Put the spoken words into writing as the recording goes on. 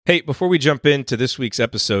Hey, before we jump into this week's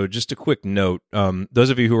episode, just a quick note. Those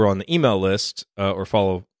of you who are on the email list or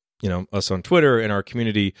follow, us on Twitter and our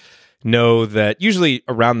community know that usually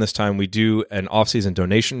around this time we do an off-season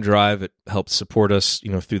donation drive. It helps support us,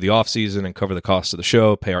 through the off-season and cover the cost of the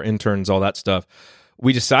show, pay our interns, all that stuff.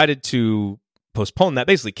 We decided to postpone that,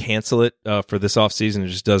 basically cancel it for this off-season. It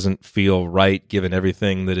just doesn't feel right given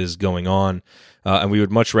everything that is going on. And we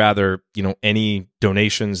would much rather, any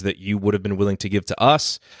donations that you would have been willing to give to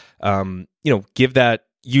us,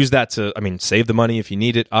 use that to, save the money if you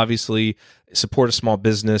need it, obviously, support a small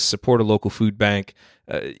business, support a local food bank.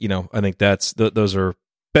 I think those are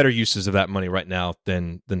better uses of that money right now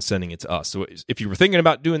than sending it to us. So if you were thinking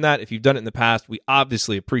about doing that, if you've done it in the past, we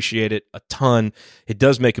obviously appreciate it a ton. It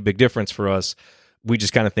does make a big difference for us. We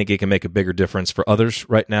just kind of think it can make a bigger difference for others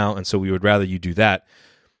right now, and so we would rather you do that.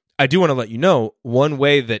 I do want to let you know one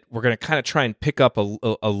way that we're going to kind of try and pick up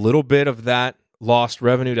a little bit of that lost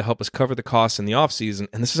revenue to help us cover the costs in the offseason,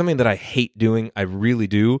 and this is something that I hate doing. I really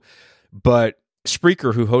do, but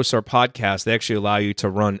Spreaker, who hosts our podcast, they actually allow you to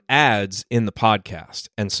run ads in the podcast.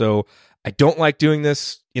 And so I don't like doing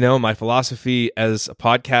this. My philosophy as a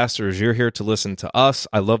podcaster is you're here to listen to us.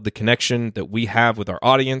 I love the connection that we have with our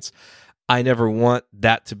audience. I never want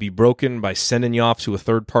that to be broken by sending you off to a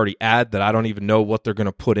third-party ad that I don't even know what they're going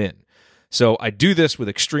to put in. So I do this with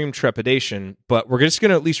extreme trepidation, but we're just going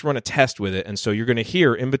to at least run a test with it. And so you're going to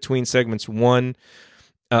hear in between segments 1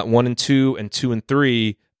 and 2 and 2 and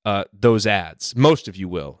 3, those ads. Most of you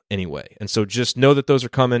will, anyway. And so just know that those are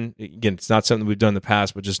coming. Again, it's not something we've done in the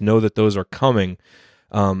past, but just know that those are coming.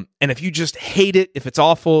 And if you just hate it, if it's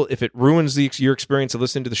awful, if it ruins your experience of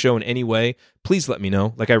listening to the show in any way, please let me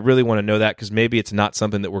know. I really want to know that, because maybe it's not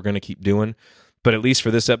something that we're going to keep doing. But at least for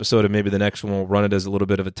this episode and maybe the next one, we'll run it as a little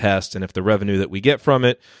bit of a test. And if the revenue that we get from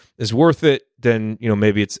it is worth it, then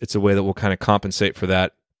maybe it's a way that we'll kind of compensate for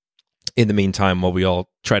that in the meantime while we all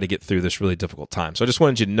try to get through this really difficult time. So I just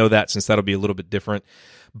wanted you to know that, since that'll be a little bit different.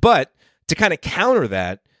 But to kind of counter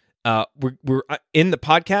that, we're in the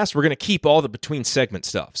podcast, we're going to keep all the between segment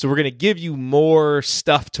stuff. So we're going to give you more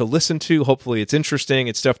stuff to listen to. Hopefully it's interesting.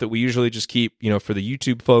 It's stuff that we usually just keep, for the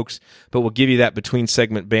YouTube folks, but we'll give you that between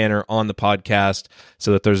segment banner on the podcast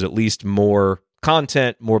so that there's at least more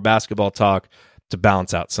content, more basketball talk to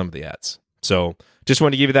balance out some of the ads. So just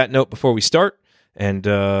wanted to give you that note before we start. And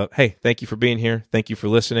hey, thank you for being here. Thank you for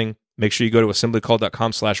listening. Make sure you go to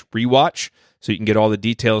assemblycall.com/rewatch so you can get all the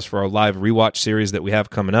details for our live rewatch series that we have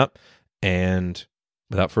coming up. And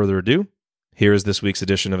without further ado, here is this week's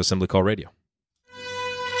edition of Assembly Call Radio.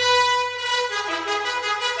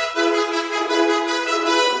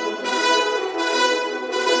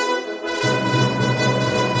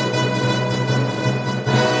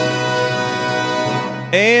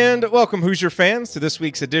 And welcome, Hoosier fans, to this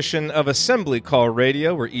week's edition of Assembly Call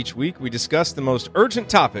Radio, where each week we discuss the most urgent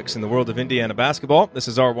topics in the world of Indiana basketball. This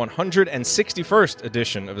is our 161st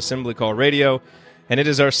edition of Assembly Call Radio, and it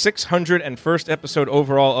is our 601st episode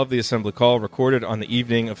overall of the Assembly Call, recorded on the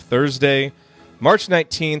evening of Thursday, March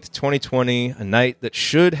 19th, 2020, a night that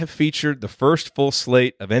should have featured the first full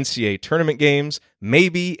slate of NCAA tournament games,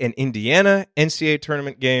 maybe an Indiana NCAA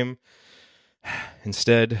tournament game.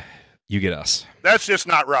 Instead, you get us. That's just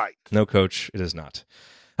not right. No, Coach, it is not.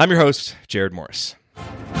 I'm your host, Jared Morris.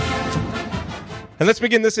 And let's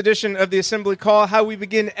begin this edition of the Assembly Call how we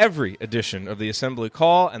begin every edition of the Assembly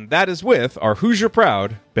Call, and that is with our Hoosier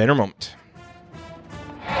Proud banner moment.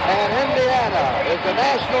 And Indiana is the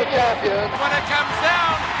national champion. When it comes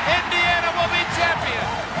down, Indiana will be champion.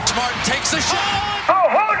 Smart takes the shot. The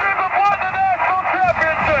Hoosiers have won the national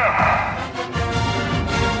championship.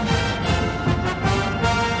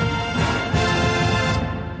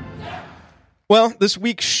 Well, this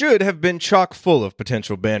week should have been chock full of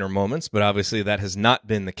potential banner moments, but obviously that has not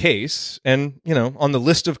been the case. And, on the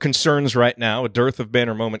list of concerns right now, a dearth of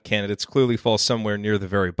banner moment candidates clearly falls somewhere near the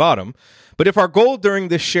very bottom. But if our goal during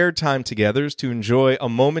this shared time together is to enjoy a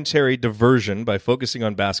momentary diversion by focusing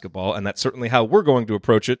on basketball, and that's certainly how we're going to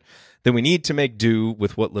approach it, then we need to make do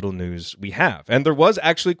with what little news we have. And there was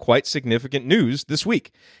actually quite significant news this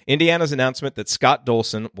week. Indiana's announcement that Scott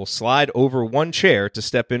Dolson will slide over one chair to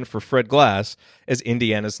step in for Fred Glass as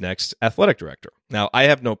Indiana's next athletic director. Now, I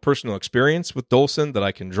have no personal experience with Dolson that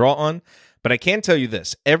I can draw on, but I can tell you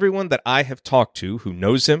this. Everyone that I have talked to who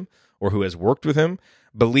knows him or who has worked with him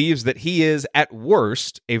believes that he is, at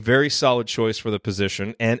worst, a very solid choice for the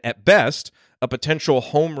position, and at best, a potential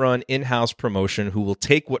home run in-house promotion who will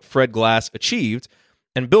take what Fred Glass achieved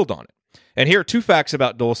and build on it. And here are two facts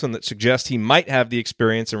about Dolson that suggest he might have the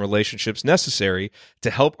experience and relationships necessary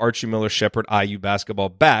to help Archie Miller shepherd IU basketball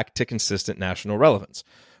back to consistent national relevance.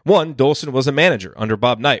 One, Dolson was a manager under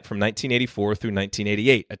Bob Knight from 1984 through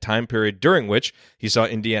 1988, a time period during which he saw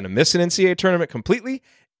Indiana miss an NCAA tournament completely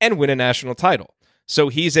and win a national title. So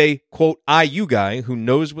he's a, quote, IU guy who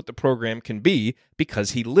knows what the program can be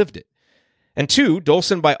because he lived it. And two,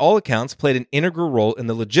 Dolson, by all accounts, played an integral role in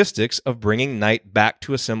the logistics of bringing Knight back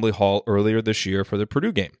to Assembly Hall earlier this year for the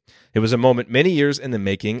Purdue game. It was a moment many years in the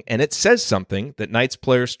making, and it says something that Knight's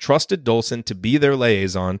players trusted Dolson to be their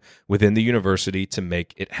liaison within the university to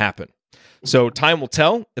make it happen. So time will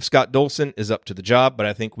tell if Scott Dolson is up to the job, but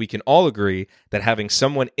I think we can all agree that having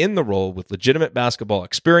someone in the role with legitimate basketball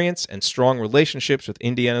experience and strong relationships with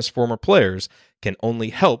Indiana's former players can only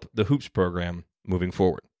help the Hoops program moving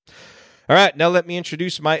forward. All right, now let me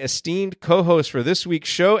introduce my esteemed co-host for this week's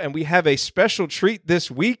show, and we have a special treat this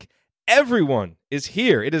week. Everyone is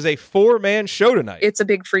here. It is a 4-man show tonight. It's a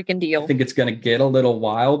big freaking deal. I think it's going to get a little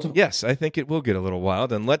wild. Yes, I think it will get a little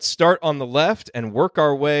wild. And let's start on the left and work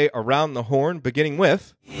our way around the horn, beginning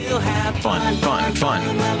with... You'll have fun, fun,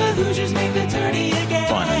 fun. The Hoosiers make the tourney again.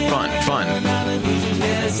 Fun, fun, fun.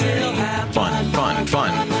 Fun, fun,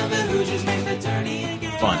 fun. The Hoosiers make the tourney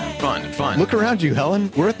again. Fun, fun, fun. Look around you,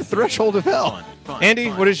 Helen. We're at the threshold of hell. Andy,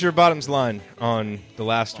 what is your bottoms line on the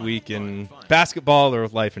last week in basketball or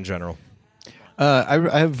life in general?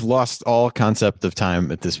 I've lost all concept of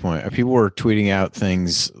time at this point. People were tweeting out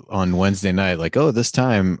things on Wednesday night like, oh, this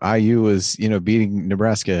time IU was, beating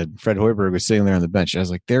Nebraska. Fred Hoiberg was sitting there on the bench. I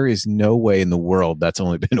was like, there is no way in the world that's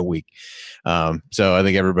only been a week. So I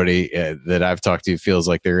think everybody that I've talked to feels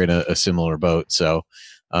like they're in a similar boat. So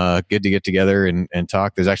good to get together and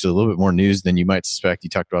talk. There's actually a little bit more news than you might suspect. You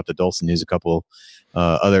talked about the Dolson news, a couple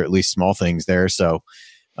other, at least small things there. So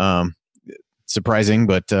surprising,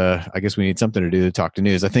 but I guess we need something to do to talk to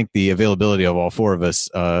news. I think the availability of all four of us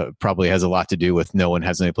probably has a lot to do with no one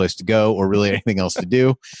has any place to go or really anything else to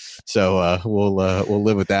do. So we'll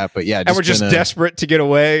live with that. But yeah, and we're just desperate to get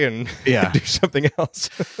away and do something else.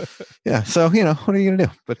 Yeah. So what are you gonna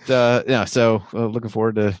do? But so looking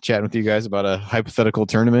forward to chatting with you guys about a hypothetical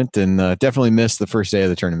tournament, and definitely missed the first day of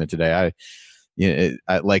the tournament today.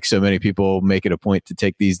 I like so many people make it a point to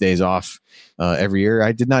take these days off every year.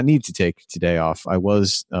 I did not need to take today off. I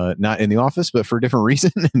was not in the office, but for a different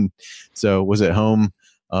reason. And so was at home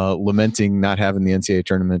lamenting not having the NCAA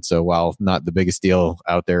tournament. So while not the biggest deal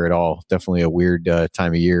out there at all, definitely a weird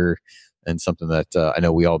time of year and something that I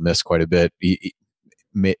know we all missed quite a bit.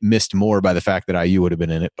 Missed more by the fact that IU would have been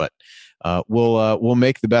in it, but we'll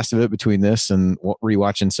make the best of it between this and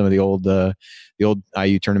rewatching some of the old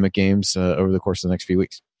IU tournament games over the course of the next few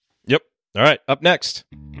weeks. Yep. All right. Up next.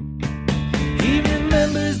 He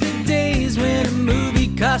remembers the days when a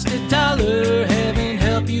movie cost $1. Heaven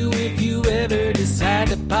help you if you ever decide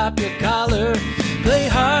to pop your collar. Play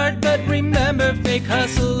hard, but remember, fake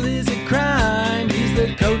hustle is a crime. He's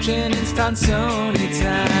the coach and it's Tonsoni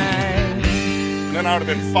time. And then I would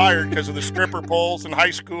have been fired because of the stripper poles in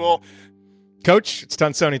high school. Coach, it's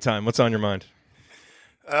Tonsoni time. What's on your mind?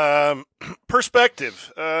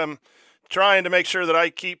 Perspective. Trying to make sure that I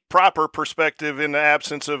keep proper perspective in the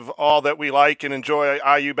absence of all that we like and enjoy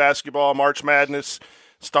IU basketball, March Madness,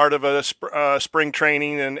 start of a spring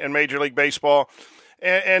training and Major League Baseball.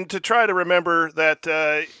 And to try to remember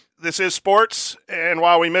that this is sports, and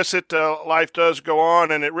while we miss it, life does go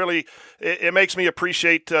on, and it makes me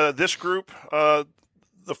appreciate this group,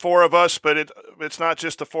 the four of us, but it's not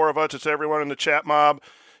just the four of us, it's everyone in the chat mob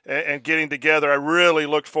and getting together. I really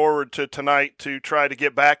look forward to tonight to try to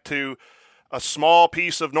get back to a small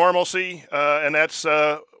piece of normalcy, and that's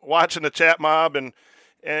watching the chat mob and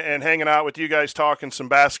hanging out with you guys talking some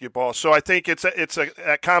basketball. So I think it's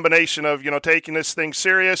a combination of, taking this thing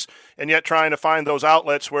serious and yet trying to find those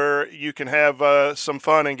outlets where you can have some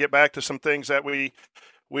fun and get back to some things that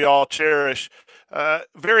we all cherish.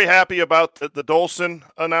 Very happy about the Dolson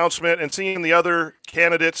announcement and seeing the other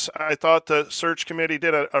candidates. I thought the search committee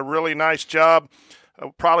did a really nice job.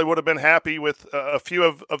 Probably would have been happy with a few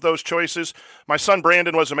of those choices. My son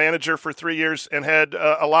Brandon was a manager for 3 years and had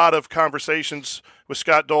a lot of conversations with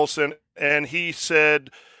Scott Dolson, and he said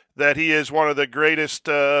that he is one of the greatest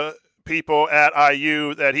people at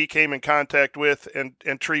IU that he came in contact with and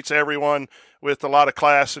treats everyone with a lot of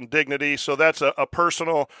class and dignity. So that's a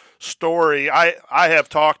personal story. I have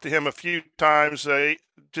talked to him a few times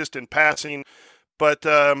just in passing, but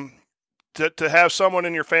to have someone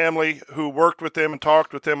in your family who worked with him and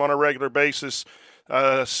talked with him on a regular basis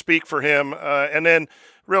speak for him. And then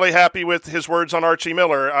really happy with his words on Archie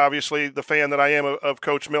Miller, obviously the fan that I am of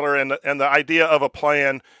Coach Miller and the idea of a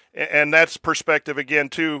plan. And that's perspective again,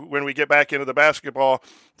 too, when we get back into the basketball,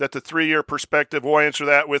 that the 3-year perspective, we'll answer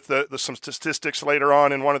that with some statistics later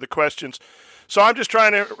on in one of the questions. So I'm just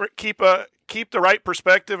trying to keep the right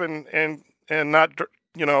perspective and not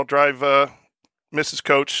drive Mrs.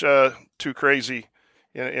 Coach too crazy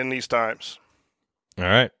in these times. All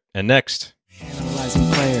right, and next. Analyzing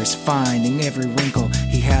players, finding every wrinkle.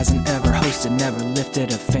 He hasn't ever hosted, never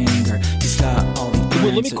lifted a finger. He's got all the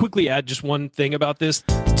Well, let me quickly add just one thing about this.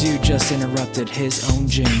 Dude just interrupted his own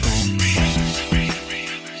jingle.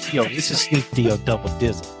 Yo, this is Sneak Dio Double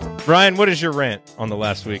Dizzle. Brian, what is your rant on the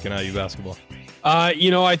last week in IU basketball?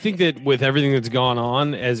 I think that with everything that's gone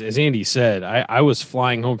on, as Andy said, I was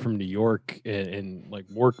flying home from New York in like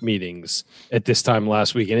work meetings at this time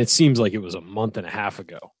last week, and it seems like it was a month and a half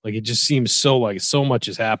ago. Like it just seems so much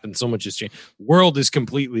has happened, so much has changed. World is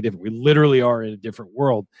completely different. We literally are in a different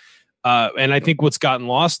world. And I think what's gotten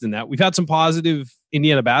lost in that, we've had some positive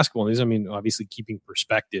Indiana basketball news. I mean, obviously keeping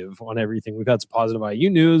perspective on everything. We've had some positive IU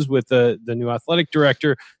news with the new athletic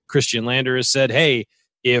director, Christian Lander, has said, hey,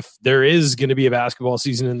 if there is going to be a basketball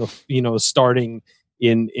season in the, starting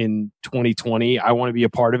in 2020, I want to be a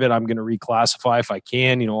part of it. I'm going to reclassify if I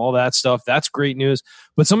can, all that stuff. That's great news.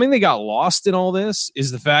 But something that got lost in all this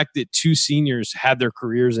is the fact that two seniors had their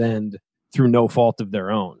careers end through no fault of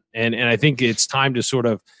their own. And I think it's time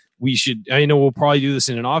to I know we'll probably do this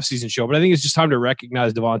in an off-season show, but I think it's just time to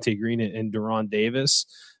recognize Devontae Green and Deron Davis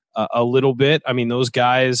a little bit. I mean, those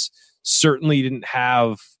guys certainly didn't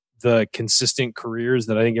have the consistent careers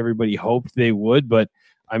that I think everybody hoped they would. But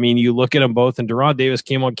I mean, you look at them both, and Deron Davis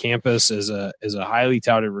came on campus as a highly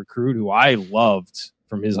touted recruit who I loved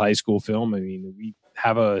from his high school film. I mean, we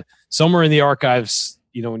have somewhere in the archives,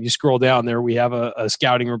 when you scroll down there, we have a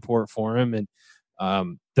scouting report for him. And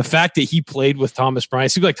the fact that he played with Thomas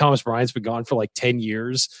Bryant, it seems like Thomas Bryant's been gone for like 10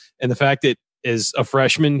 years. And the fact that as a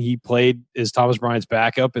freshman, he played as Thomas Bryant's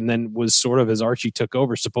backup and then was sort of, as Archie took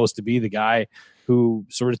over, supposed to be the guy who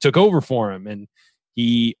sort of took over for him. And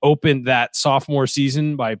he opened that sophomore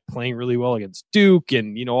season by playing really well against Duke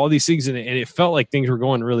and, all these things. And it felt like things were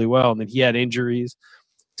going really well. And then he had injuries.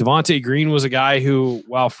 Devontae Green was a guy who,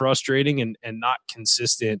 while frustrating and not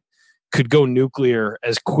consistent, could go nuclear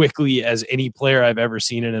as quickly as any player I've ever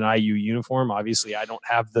seen in an IU uniform. Obviously, I don't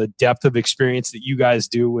have the depth of experience that you guys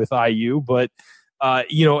do with IU, but,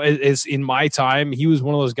 as in my time, he was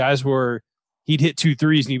one of those guys where he'd hit 2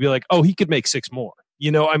 threes and you'd be like, oh, he could make 6 more.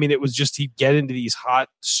 It was just, he'd get into these hot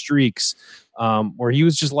streaks where he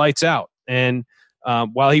was just lights out. And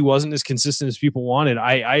while he wasn't as consistent as people wanted,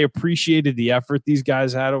 I appreciated the effort these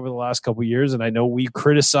guys had over the last couple of years. And I know we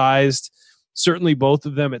criticized certainly both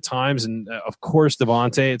of them at times, and of course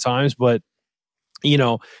Devontae at times, but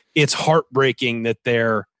it's heartbreaking that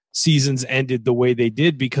their seasons ended the way they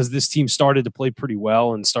did, because this team started to play pretty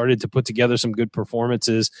well and started to put together some good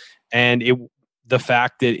performances. And the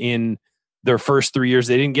fact that in their first 3 years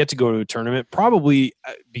they didn't get to go to a tournament, probably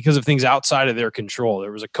because of things outside of their control.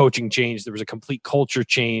 There was a coaching change, there was a complete culture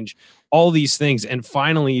change, all these things. And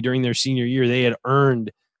finally, during their senior year, they had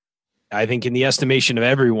earned, I think in the estimation of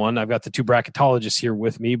everyone, I've got the 2 bracketologists here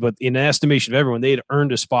with me, but in the estimation of everyone, they had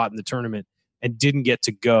earned a spot in the tournament and didn't get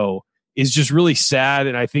to go, is just really sad.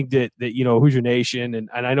 And I think that Hoosier Nation, and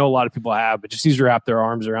I know a lot of people have, but just needs to wrap their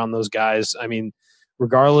arms around those guys. I mean,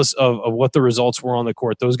 regardless of what the results were on the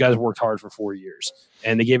court, those guys worked hard for 4 years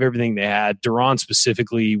and they gave everything they had. Deron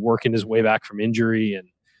specifically working his way back from injury and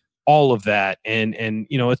all of that. And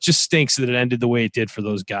it just stinks that it ended the way it did for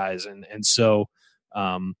those guys. And so,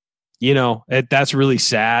 that's really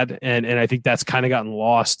sad. And I think that's kind of gotten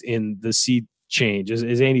lost in the seed change.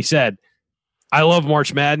 As Andy said, I love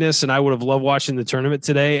March Madness and I would have loved watching the tournament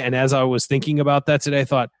today. And as I was thinking about that today, I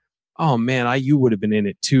thought, oh man, IU would have been in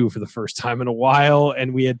it too for the first time in a while.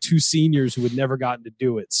 And we had 2 seniors who had never gotten to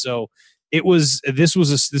do it. So this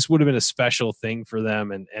would have been a special thing for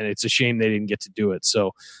them. And it's a shame they didn't get to do it.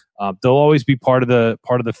 So they'll always be part of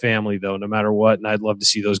the family though, no matter what. And I'd love to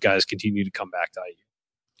see those guys continue to come back to IU.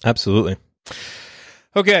 Absolutely.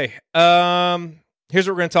 Okay. Here's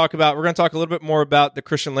what we're going to talk about. We're going to talk a little bit more about the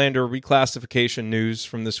Christian Lander reclassification news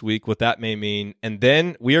from this week, what that may mean. And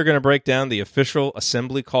then we are going to break down the official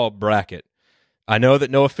assembly call bracket. I know that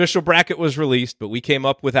no official bracket was released, but we came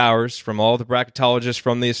up with ours from all the bracketologists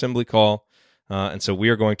from the assembly call. And so we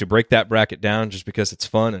are going to break that bracket down just because it's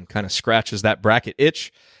fun and kind of scratches that bracket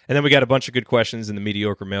itch. And then we got a bunch of good questions in the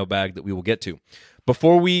Mediocre mailbag that we will get to.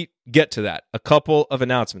 Before we get to that, a couple of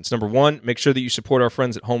announcements. Number one, make sure that you support our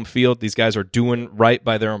friends at Home Field. These guys are doing right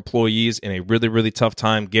by their employees in a really, really tough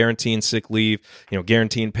time, guaranteeing sick leave,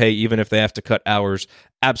 guaranteeing pay even if they have to cut hours.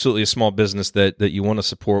 Absolutely a small business that you want to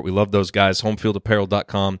support. We love those guys.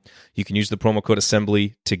 Homefieldapparel.com. You can use the promo code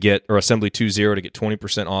assembly to get, or assembly20 to get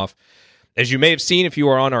 20% off. As you may have seen, if you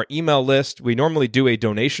are on our email list, we normally do a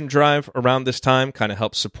donation drive around this time, kind of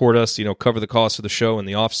help support us, cover the cost of the show in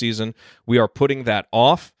the off season. We are putting that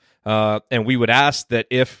off, and we would ask that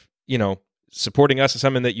if, supporting us is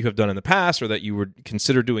something that you have done in the past or that you would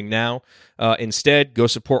consider doing now, instead, go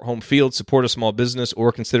support home field, support a small business,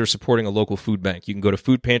 or consider supporting a local food bank. You can go to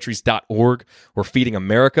foodpantries.org or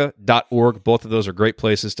feedingamerica.org. Both of those are great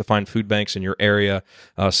places to find food banks in your area.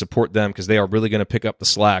 Support them because they are really going to pick up the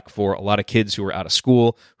slack for a lot of kids who are out of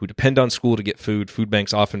school, who depend on school to get food. Food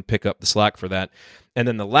banks often pick up the slack for that. And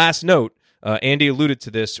then the last note, Andy alluded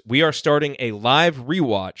to this, we are starting a live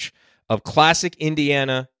rewatch of classic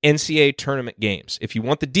Indiana NCAA tournament games. If you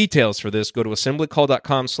want the details for this, go to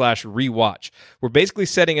assemblycall.com/rewatch. We're basically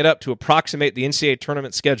setting it up to approximate the NCAA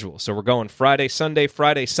tournament schedule. So we're going Friday, Sunday,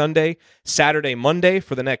 Saturday, Monday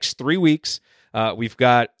for the next 3 weeks. We've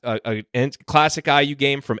got a classic IU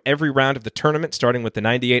game from every round of the tournament, starting with the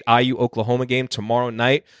 98 IU-Oklahoma game tomorrow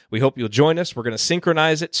night. We hope you'll join us. We're going to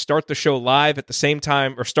synchronize it, start the show live at the same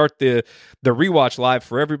time, or start the rewatch live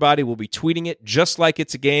for everybody. We'll be tweeting it just like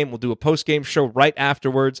it's a game. We'll do a post-game show right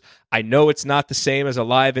afterwards. I know it's not the same as a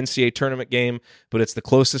live NCAA tournament game, but it's the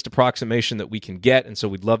closest approximation that we can get, and so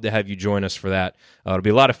we'd love to have you join us for that. It'll be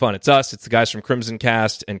a lot of fun. It's us, it's the guys from Crimson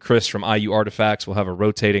Cast, and Chris from IU Artifacts. We'll have a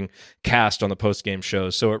rotating cast on the post-game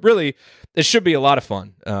shows, so it should be a lot of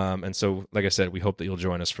fun. And so, like I said, we hope that you'll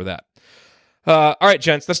join us for that. All right,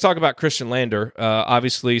 gents, let's talk about Christian Lander.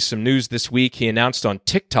 Obviously, some news this week. He announced on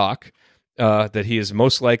TikTok that he is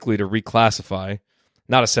most likely to reclassify.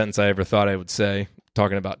 Not a sentence I ever thought I would say,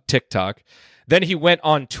 talking about TikTok. Then he went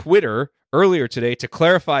on Twitter earlier today to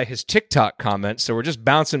clarify his TikTok comments, so we're just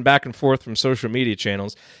bouncing back and forth from social media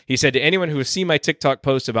channels. He said, to anyone who has seen my TikTok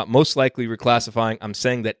post about most likely reclassifying, I'm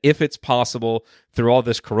saying that if it's possible through all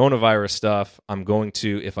this coronavirus stuff, I'm going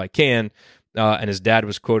to, if I can. And his dad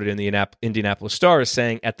was quoted in the Indianapolis Star as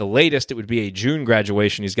saying, at the latest, it would be a June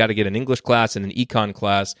graduation. He's got to get an English class and an econ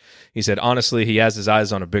class. He said, honestly, he has his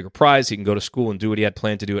eyes on a bigger prize. He can go to school and do what he had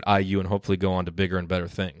planned to do at IU and hopefully go on to bigger and better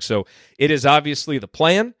things. So it is obviously the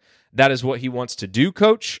plan. That is what he wants to do,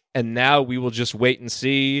 Coach. And now we will just wait and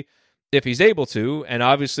see if he's able to. And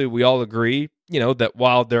obviously we all agree, that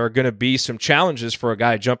while there are going to be some challenges for a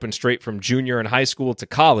guy jumping straight from junior in high school to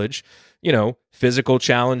college, physical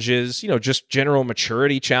challenges, just general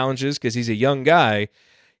maturity challenges, because he's a young guy.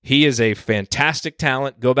 He is a fantastic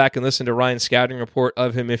talent. Go back and listen to Ryan's scouting report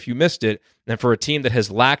of him if you missed it. And for a team that has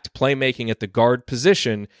lacked playmaking at the guard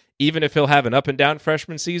position, even if he'll have an up-and-down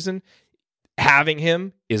freshman season, having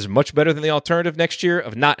him is much better than the alternative next year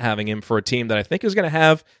of not having him for a team that I think is going to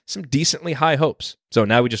have some decently high hopes. So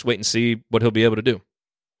now we just wait and see what he'll be able to do.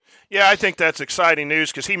 Yeah, I think that's exciting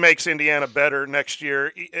news because he makes Indiana better next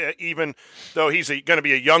year, even though he's going to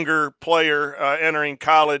be a younger player entering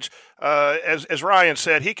college. As Ryan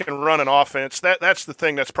said, he can run an offense. That's the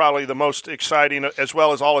thing that's probably the most exciting, as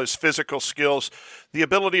well as all his physical skills. The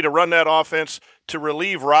ability to run that offense, to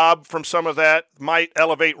relieve Rob from some of that, might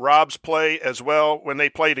elevate Rob's play as well when they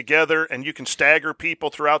play together, and you can stagger people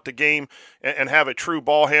throughout the game and have a true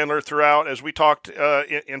ball handler throughout, as we talked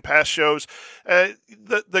in past shows.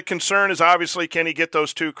 The concern is obviously, can he get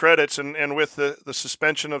those 2 credits, and with the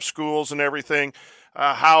suspension of schools and everything,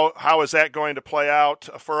 how is that going to play out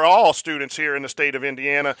for all students here in the state of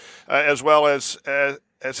Indiana, as well as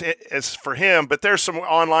for him? But there's some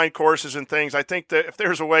online courses and things. I think that if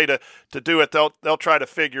there's a way to do it, they'll try to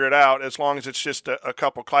figure it out, as long as it's just a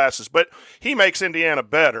couple classes. But he makes Indiana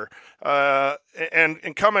better.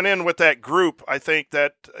 And coming in with that group, I think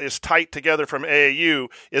that is tight together from AAU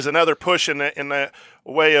is another push in the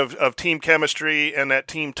way of team chemistry and that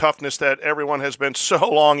team toughness that everyone has been so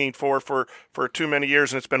longing for too many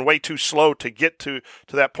years, and it's been way too slow to get to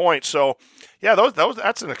that point. So, yeah,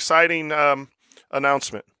 that's an exciting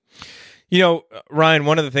announcement. Ryan,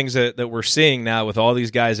 one of the things that we're seeing now with all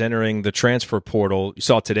these guys entering the transfer portal, you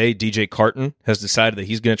saw today DJ Carton has decided that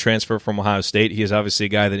he's going to transfer from Ohio State. He is obviously a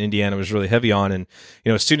guy that Indiana was really heavy on. And,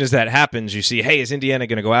 as soon as that happens, you see, hey, is Indiana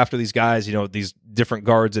going to go after these guys? These different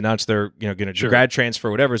guards announce they're going to grad transfer,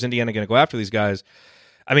 whatever. Is Indiana going to go after these guys?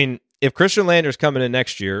 I mean, if Christian Lander's coming in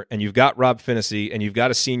next year and you've got Rob Finney and you've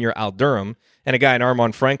got a senior Al Durham and a guy in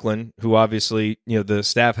Armand Franklin, who obviously, the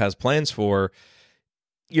staff has plans for,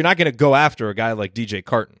 you're not going to go after a guy like DJ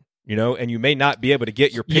Carton, and you may not be able to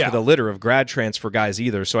get your pick of the litter of grad transfer guys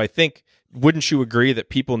either. So I think, wouldn't you agree that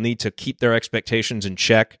people need to keep their expectations in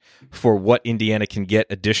check for what Indiana can get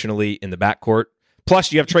additionally in the backcourt,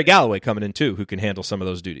 Plus, you have Trey Galloway coming in too, who can handle some of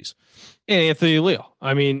those duties. And Anthony Leo.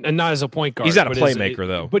 I mean, and not as a point guard. He's not a but playmaker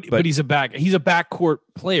though. But he's a backcourt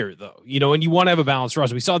player though. And you want to have a balanced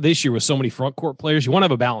roster. We saw this year with so many front court players. You want to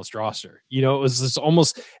have a balanced roster. It was just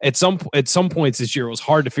almost at some points this year it was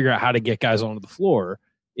hard to figure out how to get guys onto the floor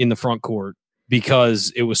in the front court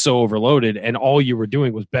because it was so overloaded, and all you were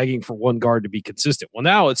doing was begging for one guard to be consistent. Well,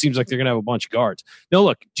 now it seems like they're going to have a bunch of guards. Now,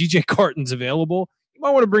 look, GJ Carton's available. You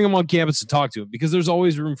might want to bring him on campus and talk to him because there's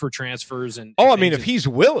always room for transfers. If he's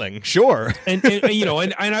willing, sure. and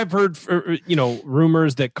I've heard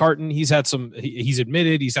rumors that Carton he's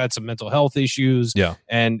admitted he's had some mental health issues. Yeah,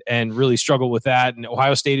 and really struggled with that. And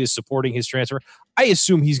Ohio State is supporting his transfer. I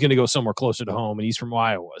assume he's going to go somewhere closer to home, and he's from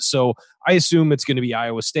Iowa, so I assume it's going to be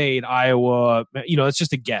Iowa State, Iowa. It's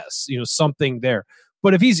just a guess. Something there.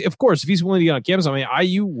 But if he's willing to get on campus, I mean,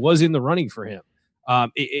 IU was in the running for him.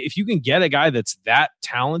 If you can get a guy that's that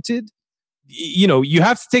talented, you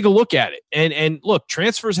have to take a look at it. And look,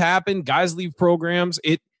 transfers happen. Guys leave programs.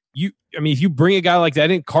 If you bring a guy like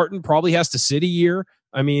that in, Carton probably has to sit a year.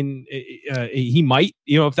 I mean, he might,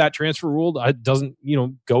 if that transfer rule doesn't,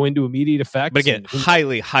 go into immediate effect. But again,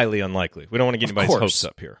 highly, highly unlikely. We don't want to get anybody's hopes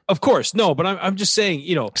up here. Of course, no. But I'm just saying,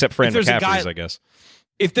 except Fran McCaffrey's, I guess.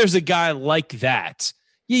 If there's a guy like that,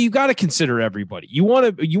 yeah, you got to consider everybody. You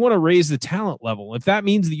want to raise the talent level. If that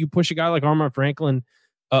means that you push a guy like Armand Franklin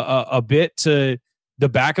a bit to the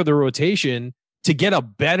back of the rotation to get a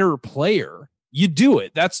better player, you do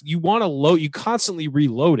it. You want to load. You constantly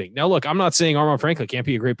reloading. Now, look, I'm not saying Armand Franklin can't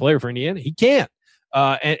be a great player for Indiana. He can.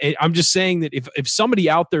 And I'm just saying that if somebody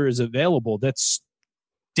out there is available that's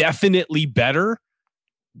definitely better,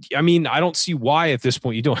 I mean, I don't see why at this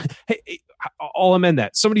point you don't. Hey, I'll amend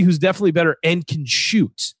that. Somebody who's definitely better and can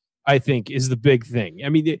shoot, I think, is the big thing. I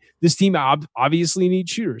mean, this team obviously needs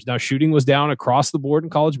shooters. Now, shooting was down across the board in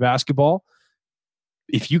college basketball.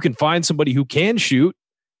 If you can find somebody who can shoot,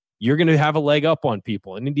 you're going to have a leg up on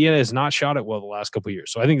people. And Indiana has not shot it well the last couple of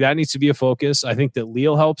years. So I think that needs to be a focus. I think that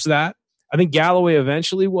Leal helps that. I think Galloway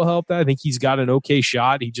eventually will help that. I think he's got an okay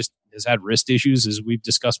shot. He just has had wrist issues, as we've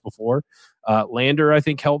discussed before. Lander, I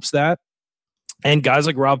think, helps that. And guys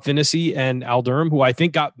like Rob Finney and Al Durham, who I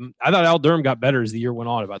thought Al Durham got better as the year went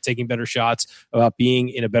on, about taking better shots, about being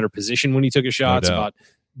in a better position when he took his shots, about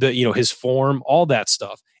his form, all that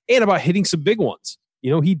stuff, and about hitting some big ones.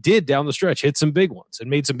 He did down the stretch hit some big ones and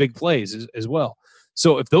made some big plays as well.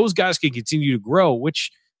 So if those guys can continue to grow, which,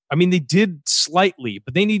 I mean, they did slightly,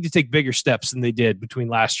 but they need to take bigger steps than they did between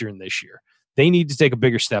last year and this year. They need to take a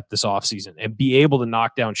bigger step this offseason and be able to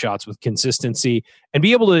knock down shots with consistency and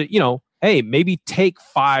be able to, hey, maybe take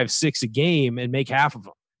 5-6 a game and make half of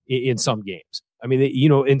them in some games. I mean,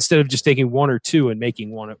 instead of just taking 1 or 2 and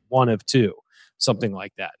making one of 2, something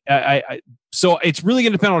like that. So it's really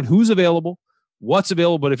going to depend on who's available, what's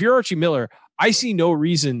available. But if you're Archie Miller, I see no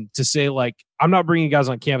reason to say, like, I'm not bringing guys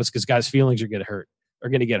on campus because guys' feelings are going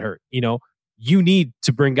to get hurt. You need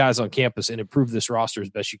to bring guys on campus and improve this roster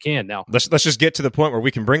as best you can. Now, let's just get to the point where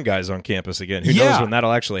we can bring guys on campus again. Who knows when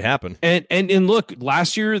that'll actually happen? And look,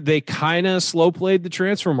 last year they kind of slow played the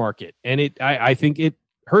transfer market, and I think it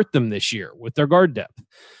hurt them this year with their guard depth.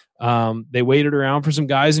 They waited around for some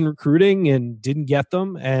guys in recruiting and didn't get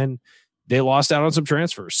them, and they lost out on some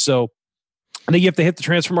transfers. So I think you have to hit the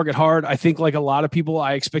transfer market hard. I think, like a lot of people,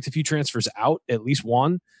 I expect a few transfers out, at least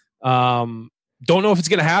one. Don't know if it's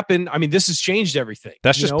going to happen. I mean, this has changed everything.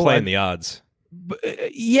 That's just playing the odds.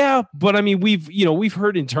 But I mean, we've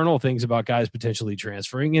heard internal things about guys potentially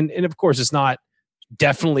transferring, and of course, it's not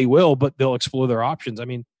definitely will, but they'll explore their options. I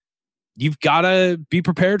mean, you've got to be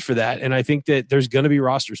prepared for that, and I think that there's going to be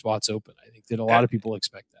roster spots open. I think that a lot of people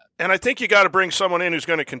expect that, and I think you got to bring someone in who's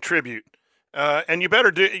going to contribute. And you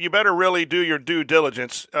better really do your due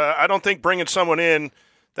diligence. I don't think bringing someone in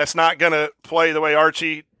that's not going to play the way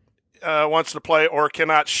Archie wants to play, or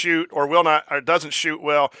cannot shoot, or will not, or doesn't shoot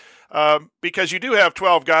well, because you do have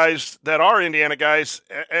 12 guys that are Indiana guys,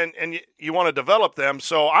 and you want to develop them.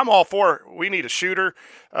 So I'm all for, we need a shooter,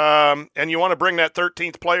 and you want to bring that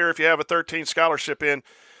 13th player if you have a 13th scholarship in.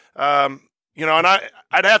 And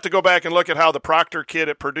I'd have to go back and look at how the Proctor kid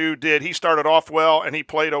at Purdue did. He started off well and he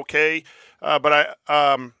played okay, but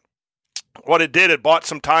what it did, it bought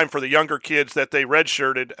some time for the younger kids that they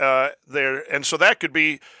redshirted there, and so that could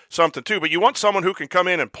be something too. But you want someone who can come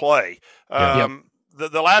in and play.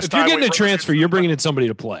 The last time, if you're getting a transfer, you're bringing in somebody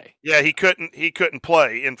to play. Yeah, he couldn't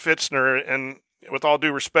play in Fitzner, and with all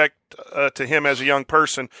due respect to him as a young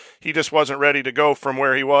person, he just wasn't ready to go from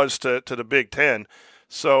where he was to the Big Ten.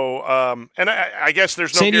 So, and I guess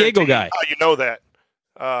there's no San Diego guy. How you know that?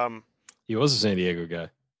 He was a San Diego guy.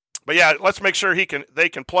 But yeah, let's make sure they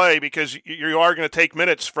can play, because you are going to take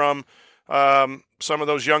minutes from some of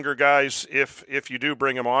those younger guys if you do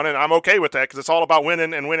bring them on, and I'm okay with that, because it's all about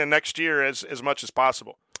winning and winning next year as much as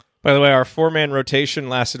possible. By the way, our 4-man rotation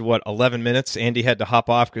lasted, 11 minutes? Andy had to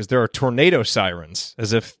hop off because there are tornado sirens,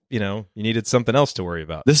 as if, you needed something else to worry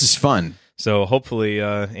about. This is fun. So hopefully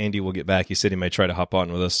Andy will get back. He said he may try to hop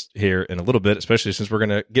on with us here in a little bit, especially since we're going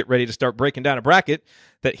to get ready to start breaking down a bracket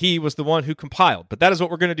that he was the one who compiled. But that is what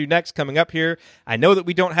we're going to do next coming up here. I know that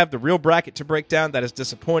we don't have the real bracket to break down. That is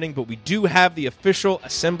disappointing, but we do have the official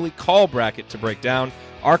assembly call bracket to break down.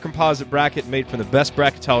 Our composite bracket made from the best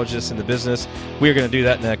bracketologists in the business. We are going to do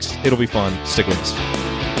that next. It'll be fun. Stick with us.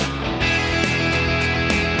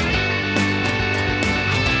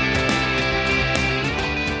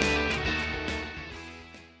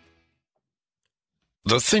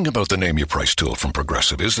 The thing about the Name Your Price tool from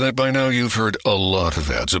Progressive is that by now you've heard a lot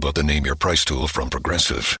of ads about the Name Your Price tool from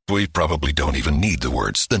Progressive. We probably don't even need the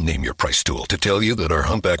words, the Name Your Price tool, to tell you that our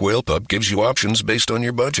humpback whale pup gives you options based on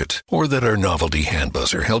your budget, or that our novelty hand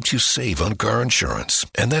buzzer helps you save on car insurance.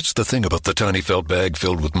 And that's the thing about the tiny felt bag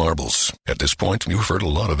filled with marbles. At this point, you've heard a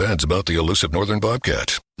lot of ads about the elusive northern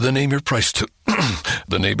bobcat. The Name Your Price tool,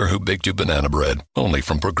 the neighbor who baked you banana bread, only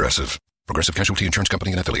from Progressive. Progressive Casualty Insurance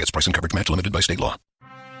Company and Affiliates. Price and coverage match limited by state law.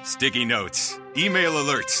 Sticky notes, email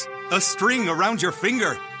alerts, a string around your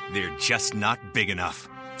finger. They're just not big enough.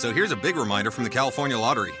 So here's a big reminder from the California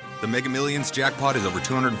Lottery. The Mega Millions jackpot is over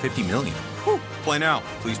 $250 million. Whew. Play now.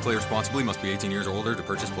 Please play responsibly. Must be 18 years or older to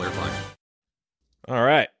purchase player plan. All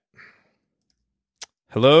right.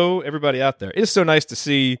 Hello, everybody out there. It is so nice to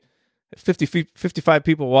see 55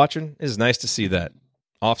 people watching. It is nice to see that.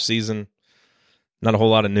 Off season. Not a whole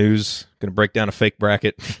lot of news. Going to break down a fake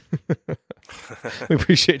bracket. We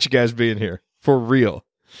appreciate you guys being here. For real.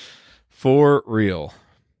 For real.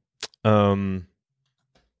 Yeah.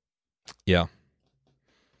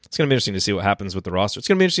 It's going to be interesting to see what happens with the roster. It's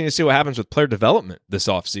going to be interesting to see what happens with player development this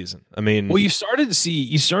offseason. I mean, well, you started to see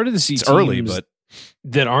it's teams early, but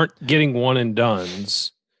that aren't getting one and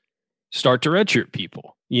dones start to redshirt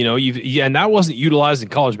people. And that wasn't utilized in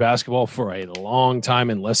college basketball for a long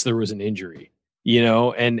time unless there was an injury.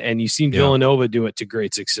 And you've seen Villanova do it to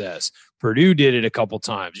great success. Purdue did it a couple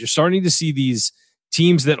times. You're starting to see these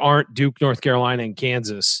teams that aren't Duke, North Carolina, and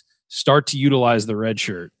Kansas start to utilize the red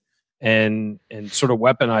shirt and sort of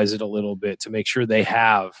weaponize it a little bit to make sure they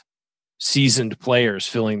have seasoned players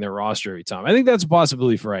filling their roster every time. I think that's a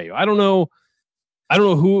possibility for AU. I don't know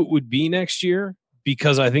who it would be next year,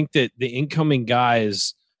 because I think that the incoming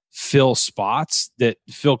guys fill spots that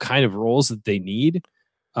fill kind of roles that they need.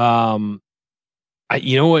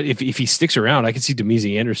 You know what? If he sticks around, I could see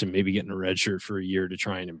Demezy Anderson maybe getting a red shirt for a year to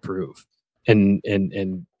try and improve and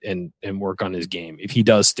work on his game if he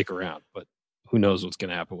does stick around. But who knows what's going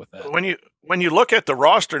to happen with that? When you look at the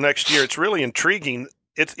roster next year, it's really intriguing.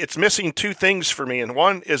 It's missing two things for me, and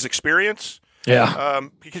one is experience. Yeah,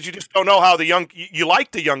 because you just don't know how you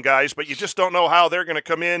like the young guys, but you just don't know how they're going to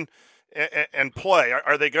come in and play.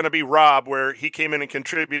 Are they going to be Rob, where he came in and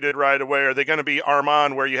contributed right away? Are they going to be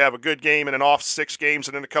Armand, where you have a good game and an off 6 games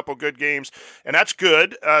and then a couple good games, and that's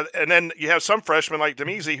good? And then you have some freshmen like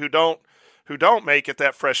Demezy who don't make it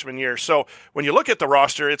that freshman year. So when you look at the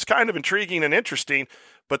roster, it's kind of intriguing and interesting.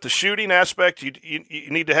 But the shooting aspect, you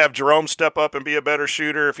need to have Jerome step up and be a better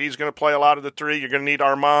shooter. If he's going to play a lot of the 3, you're going to need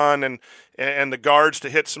Armand and the guards to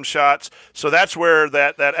hit some shots. So that's where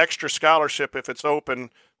that extra scholarship, if it's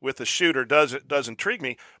open with the shooter, does intrigue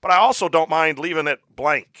me. But I also don't mind leaving it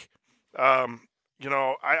blank. I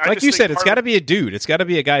like you said, it's got to be a dude. It's got to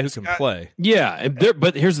be a guy who can play. Yeah,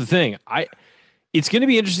 but here's the thing. It's going to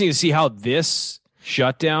be interesting to see how this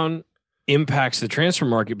shutdown impacts the transfer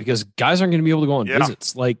market, because guys aren't going to be able to go on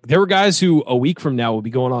visits. Like, there were guys who a week from now will be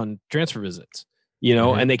going on transfer visits,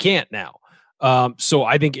 and they can't now. So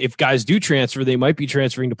I think if guys do transfer, they might be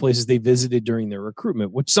transferring to places they visited during their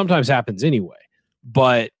recruitment, which sometimes happens anyway.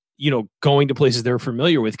 But, going to places they're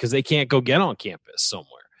familiar with because they can't go get on campus somewhere.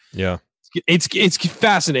 Yeah. It's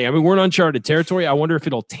fascinating. I mean, we're in uncharted territory. I wonder if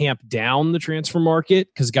it'll tamp down the transfer market,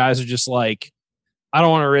 because guys are just like, I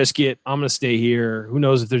don't want to risk it. I'm going to stay here. Who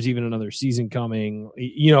knows if there's even another season coming,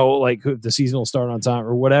 like the season will start on time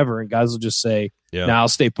or whatever. And guys will just say, I'll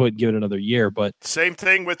stay put and give it another year. But same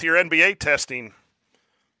thing with your NBA testing.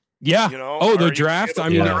 Yeah. The draft. I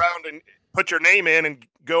mean, around and put your name in and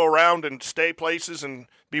go around and stay places and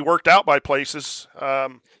be worked out by places.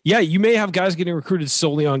 You may have guys getting recruited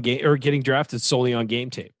solely on game or getting drafted solely on game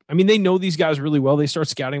tape. I mean, they know these guys really well. They start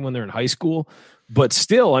scouting when they're in high school, but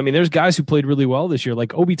still, I mean, there's guys who played really well this year.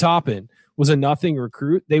 Like Obi Toppin was a nothing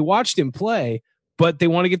recruit. They watched him play, but they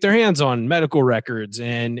want to get their hands on medical records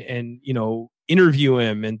and interview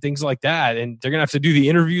him and things like that. And they're going to have to do the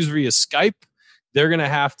interviews via Skype. They're going to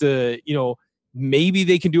have to, maybe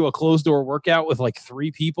they can do a closed door workout with like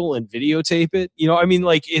 3 people and videotape it.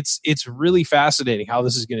 It's really fascinating how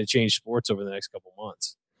this is going to change sports over the next couple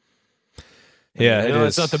months. Yeah, I know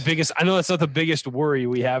that's not the biggest. I know that's not the biggest worry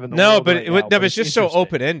we have in the no, world but right now, it's just so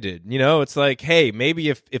open ended. It's like, hey, maybe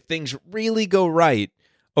if things really go right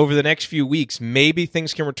over the next few weeks, maybe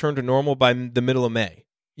things can return to normal by the middle of May.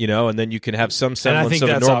 And then you can have some semblance of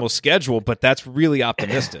a normal schedule. But that's really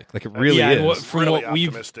optimistic. Like it really is.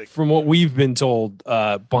 From what we've been told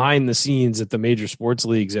behind the scenes at the major sports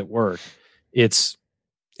leagues at work,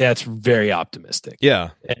 that's very optimistic.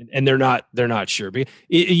 Yeah. And they're not sure. But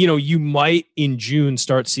you might in June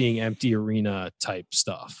start seeing empty arena type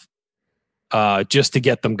stuff just to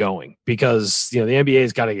get them going, because the NBA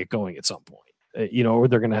has got to get going at some point, or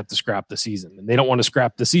they're going to have to scrap the season, and they don't want to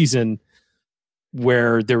scrap the season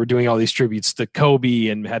where they were doing all these tributes to Kobe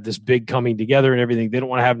and had this big coming together and everything. They don't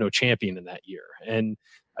want to have no champion in that year. And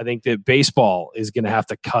I think that baseball is going to have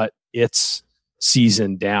to cut its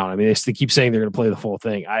season down. I mean, they keep saying they're going to play the full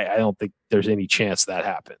thing. I don't think there's any chance that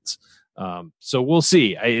happens. So we'll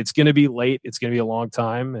see. It's going to be late. It's going to be a long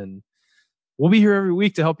time, and we'll be here every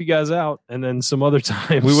week to help you guys out. And then some other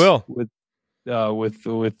times we will with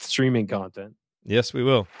streaming content. Yes, we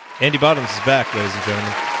will. Andy Bottoms is back, ladies and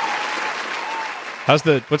gentlemen.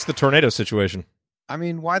 What's the tornado situation? I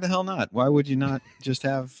mean, why the hell not? Why would you not just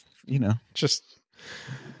have,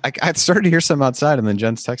 I started to hear some outside, and then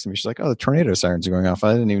Jen's texting me. She's like, "Oh, the tornado sirens are going off."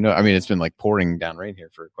 I didn't even know. I mean, it's been like pouring down rain here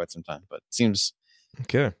for quite some time, but it seems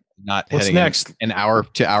okay. Not what's heading next? An hour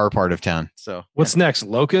to our part of town. So what's next?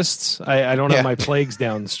 Locusts? I don't have my plagues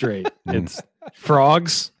down straight. It's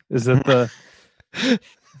frogs. Is it the?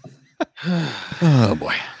 Oh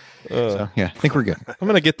boy. So yeah, I think we're good. I'm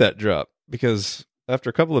gonna get that drop because after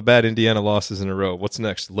a couple of bad Indiana losses in a row, what's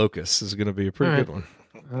next? Locusts is going to be a pretty good one.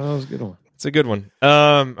 That was a good one. It's a good one.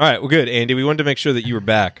 All right, well, good, Andy. We wanted to make sure that you were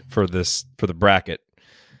back for the bracket,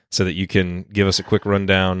 so that you can give us a quick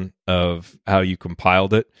rundown of how you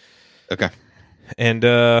compiled it. Okay. And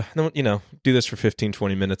do this for 15,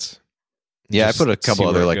 20 minutes. Yeah, Just I put a couple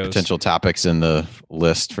other goes. potential topics in the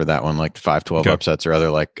list for that one, like 5-12 upsets or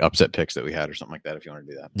other upset picks that we had or something like that. If you want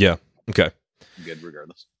to do that. Yeah. Okay. Good,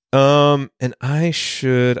 regardless. And I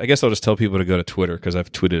guess I'll just tell people to go to Twitter because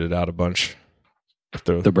I've tweeted it out a bunch. If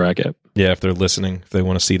they're the bracket. Yeah, if they're listening, if they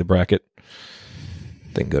want to see the bracket,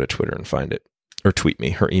 they can go to Twitter and find it, or tweet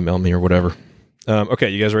me, or email me, or whatever. Okay,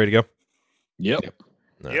 you guys ready to go? Yep. All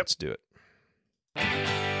right, let's do it.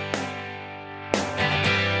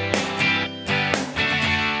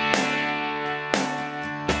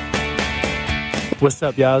 What's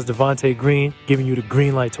up, y'all? It's Devontae Green giving you the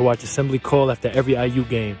green light to watch Assembly Call after every IU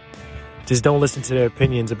game. Just don't listen to their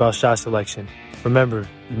opinions about shot selection. Remember,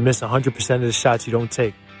 you miss 100% of the shots you don't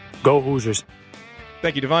take. Go Hoosiers.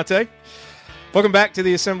 Thank you, Devontae. Welcome back to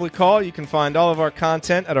the Assembly Call. You can find all of our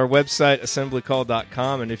content at our website,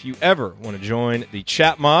 assemblycall.com. And if you ever want to join the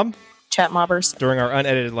chat mob, chat mobbers, during our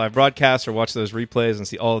unedited live broadcasts or watch those replays and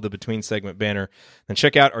see all of the between segment banner, then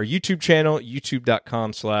check out our YouTube channel,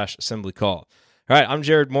 youtube.com/assemblycall. All right, I'm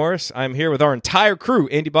Jared Morris. I'm here with our entire crew,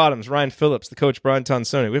 Andy Bottoms, Ryan Phillips, the coach, Brian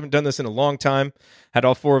Tonsoni. We haven't done this in a long time. Had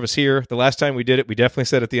all 4 of us here. The last time we did it, we definitely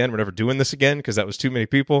said at the end, we're never doing this again because that was too many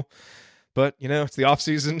people. But, it's the off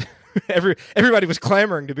season. Everybody was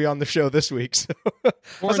clamoring to be on the show this week. So I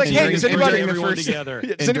was like, hey, does anybody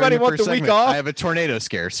want the week off? I have a tornado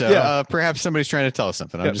scare, so perhaps somebody's trying to tell us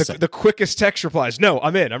something. The quickest text replies, no,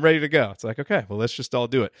 I'm in. I'm ready to go. It's like, okay, well, let's just all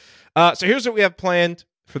do it. So here's what we have planned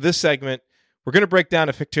for this segment. We're going to break down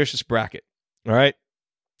a fictitious bracket, all right?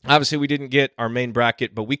 Obviously, we didn't get our main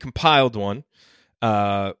bracket, but we compiled one.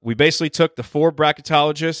 We basically took the 4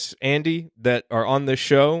 bracketologists, Andy, that are on this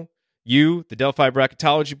show. You, the Delphi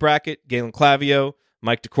Bracketology bracket, Galen Clavio,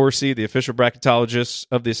 Mike DeCourcy, the official bracketologist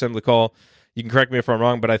of the Assembly Call. You can correct me if I'm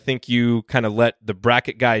wrong, but I think you kind of let the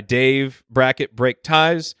bracket guy Dave bracket break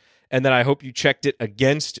ties, and then I hope you checked it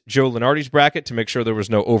against Joe Lenardi's bracket to make sure there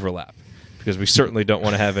was no overlap, because we certainly don't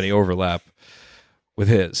want to have any overlap with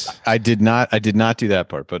his. I did not do that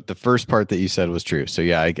part, but the first part that you said was true. So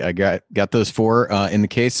yeah, I got those 4. In the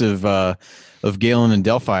case of Galen and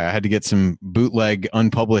Delphi, I had to get some bootleg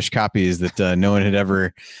unpublished copies that no one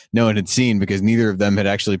had seen, because neither of them had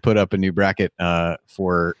actually put up a new bracket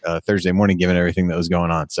for Thursday morning, given everything that was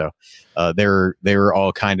going on. So they were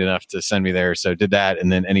all kind enough to send me there. So did that, and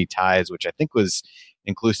then any ties, which I think was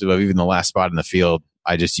inclusive of even the last spot in the field,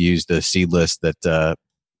 I just used the seed list that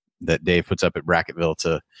Dave puts up at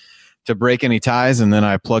Bracketville to break any ties, and then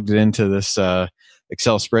I plugged it into this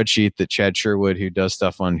Excel spreadsheet that Chad Sherwood, who does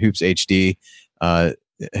stuff on Hoops HD,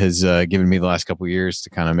 has given me the last couple of years to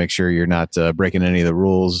kind of make sure you're not breaking any of the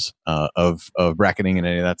rules of bracketing and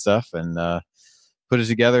any of that stuff, and put it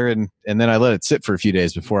together. And then I let it sit for a few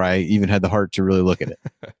days before I even had the heart to really look at it.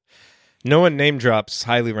 No one name drops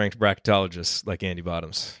highly ranked bracketologists like Andy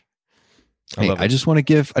Bottoms. I just want to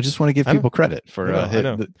give people credit for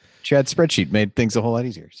Chad's spreadsheet made things a whole lot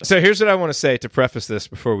easier. So here's what I want to say to preface this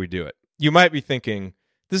before we do it. You might be thinking,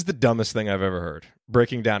 this is the dumbest thing I've ever heard,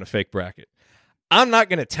 breaking down a fake bracket. I'm not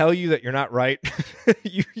going to tell you that you're not right.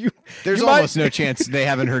 There's almost no chance they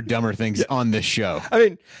haven't heard dumber things on this show. I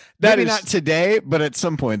mean, maybe not today, but at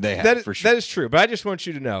some point they have, for sure. That is true. But I just want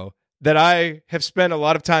you to know that I have spent a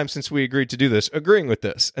lot of time since we agreed to do this, agreeing with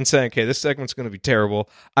this and saying, okay, this segment's going to be terrible.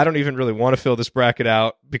 I don't even really want to fill this bracket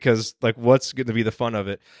out because, like, what's going to be the fun of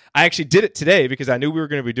it? I actually did it today because I knew we were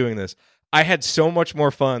going to be doing this. I had so much more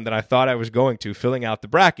fun than I thought I was going to filling out the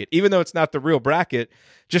bracket, even though it's not the real bracket,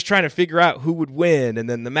 just trying to figure out who would win and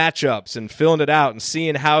then the matchups and filling it out and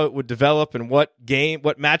seeing how it would develop and what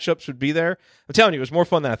matchups would be there. I'm telling you, it was more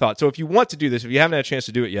fun than I thought. So if you want to do this, if you haven't had a chance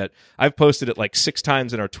to do it yet, I've posted it like 6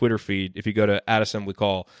 times in our Twitter feed. If you go to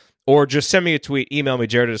 @AssemblyCall, or just send me a tweet, email me,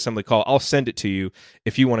 Jared@AssemblyCall. I'll send it to you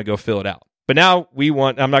if you want to go fill it out. But now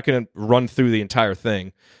I'm not going to run through the entire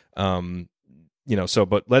thing.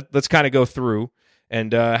 But let's kind of go through.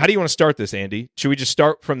 And how do you want to start this, Andy? Should we just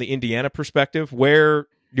start from the Indiana perspective? Where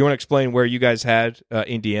do you want to explain where you guys had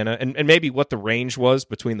Indiana and maybe what the range was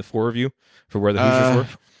between the 4 of you for where the Hoosiers were?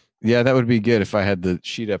 Yeah, that would be good if I had the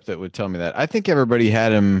sheet up that would tell me that. I think everybody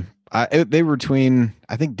had him. They were between,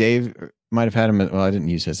 I think Dave might have had him. Well, I didn't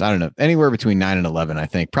use his. I don't know. Anywhere between 9 and 11, I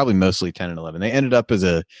think. Probably mostly 10 and 11. They ended up as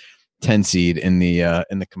a 10 seed in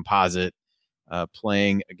the composite.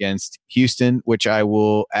 Playing against Houston, which I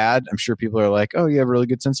will add, I'm sure people are like, "Oh, you have a really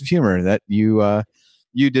good sense of humor that you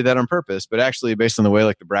did that on purpose." But actually, based on the way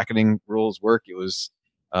like the bracketing rules work, it was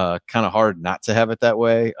kind of hard not to have it that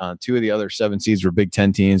way. 2 of the other 7 seeds were Big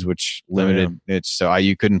Ten teams, which limited it, so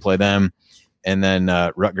IU couldn't play them. And then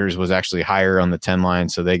Rutgers was actually higher on the 10 line,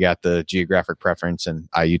 so they got the geographic preference, and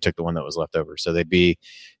IU took the one that was left over. So they'd be,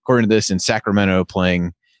 according to this, in Sacramento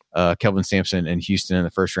playing Kelvin Sampson and Houston in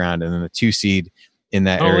the first round, and then the 2 seed in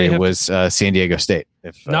that area was San Diego State.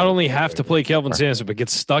 Not only have to play Kelvin Sampson, but get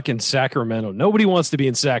stuck in Sacramento. Nobody wants to be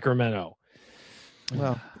in Sacramento.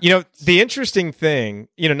 Well, the interesting thing,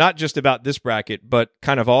 not just about this bracket, but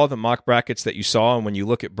kind of all the mock brackets that you saw, and when you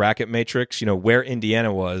look at bracket matrix, where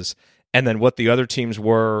Indiana was, and then what the other teams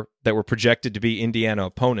were that were projected to be Indiana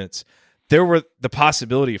opponents, there were the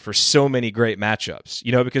possibility for so many great matchups,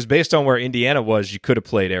 because based on where Indiana was, you could have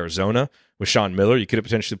played Arizona with Sean Miller. You could have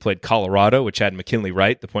potentially played Colorado, which had McKinley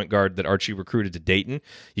Wright, the point guard that Archie recruited to Dayton.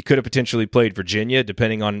 You could have potentially played Virginia,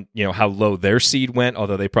 depending on, how low their seed went,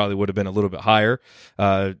 although they probably would have been a little bit higher.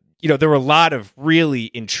 There were a lot of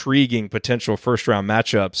really intriguing potential first-round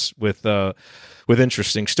matchups with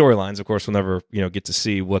interesting storylines. Of course, we'll never, get to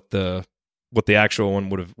see what the actual one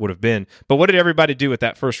would have been. But what did everybody do with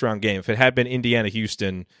that first round game? If it had been Indiana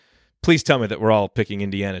Houston, please tell me that we're all picking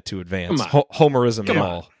Indiana to advance. Homerism and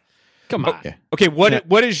all. Come on. Okay,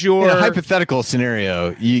 what is your in a hypothetical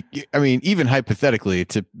scenario? Even hypothetically,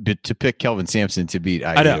 to pick Kelvin Sampson to beat IU,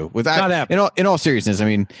 I know. In all seriousness,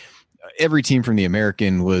 every team from the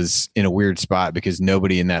American was in a weird spot because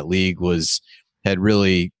nobody in that league had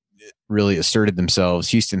really asserted themselves.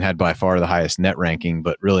 Houston had by far the highest net ranking,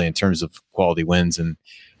 but really in terms of quality wins and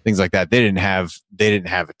things like that, they didn't have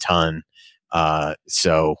a ton. I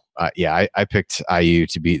picked IU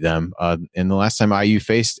to beat them. And the last time IU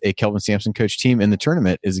faced a Kelvin Sampson coach team in the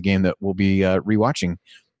tournament is a game that we'll be rewatching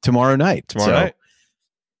tomorrow night.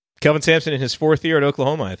 Kelvin Sampson in his 4th year at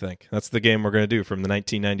Oklahoma, I think. That's the game we're going to do from the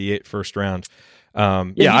 1998 first round.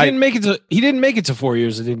 He didn't make it to 4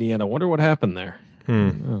 years at Indiana. Wonder what happened there.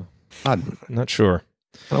 I'm not sure.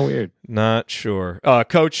 Kind of weird. Not sure.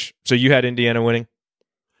 Coach, so you had Indiana winning?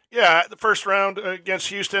 Yeah, the first round against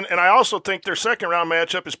Houston, and I also think their second round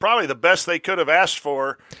matchup is probably the best they could have asked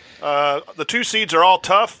for. The 2 seeds are all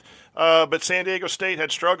tough, but San Diego State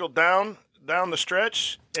had struggled down the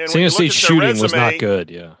stretch. And San Diego State's shooting was not good.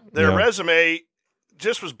 Their resume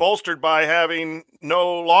just was bolstered by having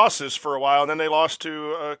no losses for a while, and then they lost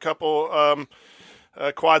to a couple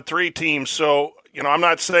quad 3 teams. So I'm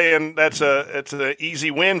not saying it's an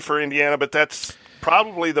easy win for Indiana, but that's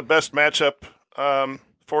probably the best matchup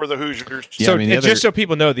for the Hoosiers. Yeah, just so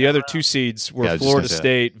people know, the other 2 seeds were Florida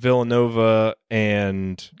State, Villanova,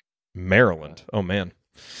 and Maryland. Oh man.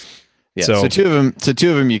 Yeah. So 2 of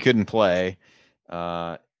them you couldn't play,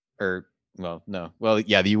 or Well, no. Well,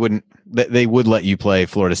 yeah, you wouldn't. They would let you play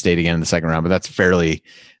Florida State again in the second round, but that's fairly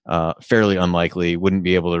unlikely. Wouldn't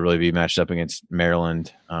be able to really be matched up against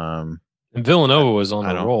Maryland. And Villanova was on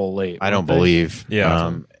the roll late. I don't believe.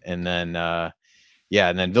 Yeah. And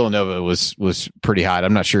then Villanova was pretty hot.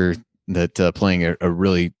 I'm not sure that playing a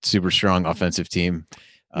really super strong offensive team.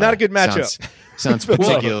 Not a good matchup. Sounds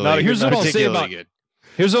particularly. Here's what I'll say about good.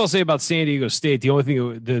 Here's what I'll say about San Diego State. The only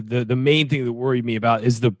thing, the main thing that worried me about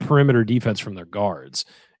is the perimeter defense from their guards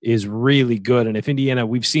is really good. And if Indiana,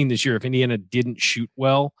 we've seen this year, if Indiana didn't shoot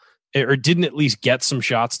well or didn't at least get some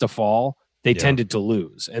shots to fall, they tended to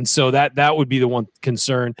lose. And so that would be the one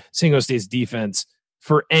concern. San Diego State's defense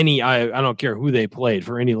for any, I don't care who they played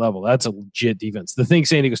for any level, that's a legit defense. The thing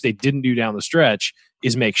San Diego State didn't do down the stretch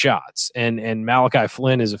is make shots. And Malachi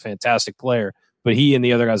Flynn is a fantastic player, but he and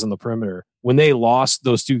the other guys on the perimeter, when they lost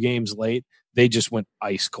those 2 games late, they just went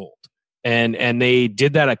ice cold. And they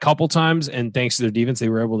did that a couple times, and thanks to their defense, they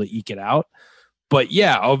were able to eke it out. But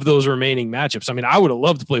yeah, of those remaining matchups, I mean, I would have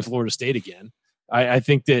loved to play Florida State again. I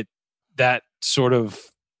think that sort of,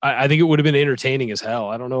 I think it would have been entertaining as hell.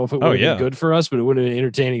 I don't know if it would have been good for us, but it would have been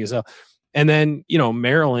entertaining as hell. And then,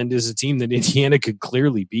 Maryland is a team that Indiana could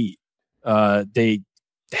clearly beat. They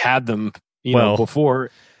had them, before.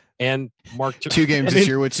 And Mark 2 games this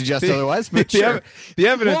year would suggest otherwise, but the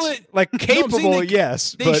evidence, capable,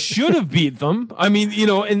 yes, they should have beat them. I mean,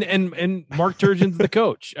 and Mark Turgeon's the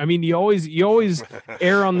coach. I mean, you always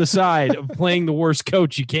err on the side of playing the worst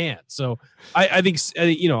coach you can. So I think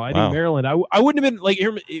think Maryland. I wouldn't have been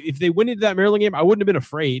if they went into that Maryland game, I wouldn't have been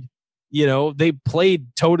afraid. They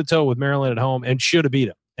played toe to toe with Maryland at home and should have beat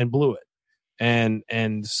them and blew it,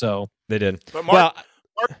 and so they did. But Mark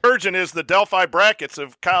Turgeon is the Delphi brackets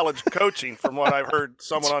of college coaching, from what I've heard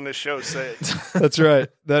someone on this show say. That's right.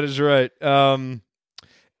 That is right.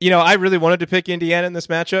 I really wanted to pick Indiana in this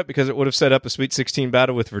matchup because it would have set up a Sweet 16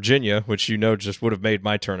 battle with Virginia, which just would have made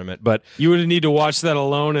my tournament. But you would need to watch that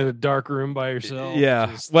alone in a dark room by yourself.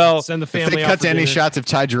 Yeah. Just send the family. If they cut to any shots of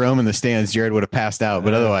Ty Jerome in the stands, Jared would have passed out.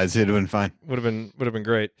 But otherwise, it would have been fine. Would have been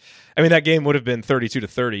great. I mean, that game would have been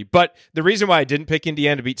 32-30. But the reason why I didn't pick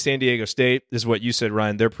Indiana to beat San Diego State is what you said,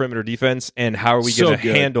 Ryan. Their perimeter defense and how are we going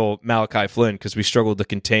to handle Malachi Flynn, because we struggled to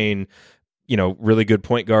contain really good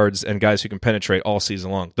point guards and guys who can penetrate all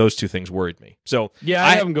season long. Those 2 things worried me. So yeah,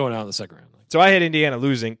 I have them going out in the second round. So I had Indiana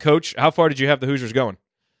losing. Coach, how far did you have the Hoosiers going?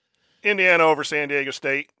 Indiana over San Diego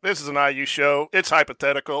State. This is an IU show. It's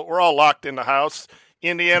hypothetical. We're all locked in the house.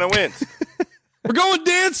 Indiana wins. We're going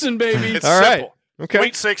dancing, baby. It's all simple. Right. Okay.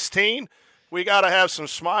 Sweet 16. We got to have some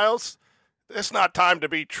smiles. It's not time to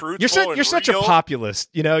be truthful. You're such a populist.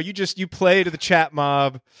 You play to the chat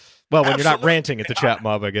mob. Well, when you're not ranting at the chat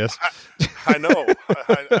mob, I guess. I know.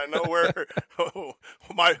 I know where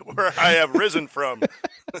I have risen from.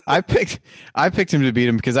 I picked him to beat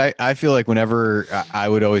him because I feel like whenever I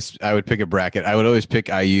would pick a bracket, I would always pick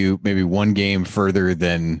IU maybe 1 game further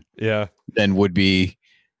than would be,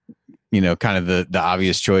 kind of the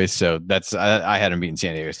obvious choice. So that's I had him beating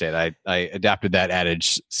San Diego State. I adapted that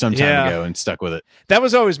adage some time ago and stuck with it. That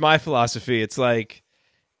was always my philosophy. It's like,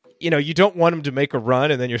 you don't want them to make a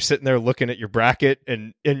run, and then you're sitting there looking at your bracket,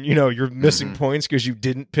 and you're missing points because you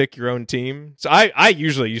didn't pick your own team. So I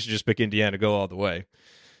usually used to just pick Indiana, go all the way.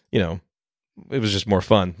 It was just more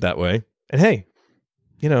fun that way. And hey,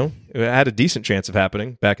 it had a decent chance of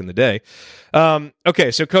happening back in the day.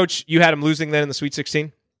 Okay, so Coach, you had them losing then in the Sweet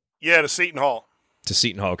 16? Yeah, to Seton Hall. To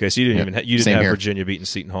Seton Hall. Okay, so you didn't have Virginia beating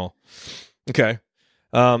Seton Hall. Okay.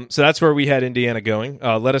 So that's where we had Indiana going.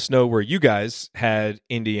 Let us know where you guys had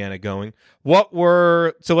Indiana going.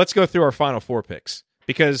 So let's go through our Final Four picks,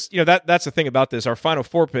 because that's the thing about this. Our Final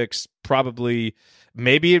Four picks probably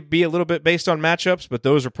maybe it'd be a little bit based on matchups, but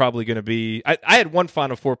those are probably going to be. I had one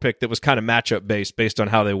Final Four pick that was kind of matchup based on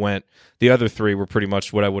how they went. The other 3 were pretty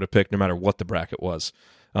much what I would have picked no matter what the bracket was.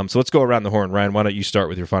 So let's go around the horn. Ryan, why don't you start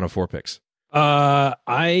with your Final Four picks?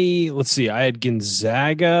 Let's see. I had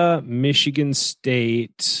Gonzaga, Michigan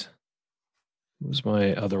State. What was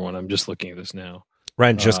my other one? I'm just looking at this now.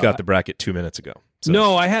 Ryan just got the bracket 2 minutes ago. So.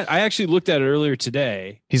 No, I actually looked at it earlier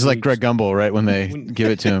today. He's like Greg Gumbel, right? When they give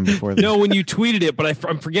it to him before. No, when you tweeted it, but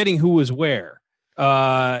I'm forgetting who was where.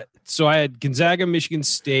 So I had Gonzaga, Michigan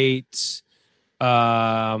State. It's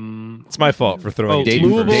my fault for throwing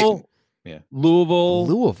Louisville. Yeah.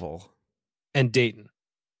 Louisville, and Dayton.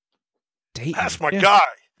 That's my guy.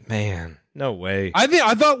 Man, no way. I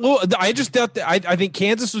think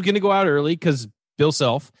Kansas was going to go out early because Bill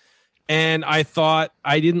Self, and I thought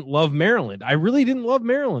I didn't love Maryland. I really didn't love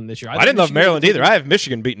Maryland this year. I didn't love Maryland either. I have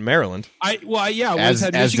Michigan beating Maryland. I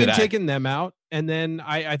had Michigan taking them out, and then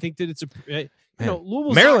I think that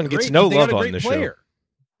Louisville's Maryland not gets great, no but they got love a on great this player.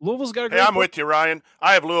 Louisville's got a great Hey, I'm player. with you, Ryan.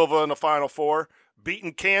 I have Louisville in the Final Four,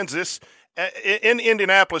 beating Kansas in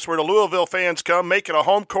Indianapolis, where the Louisville fans come, make it a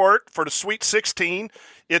home court for the Sweet 16.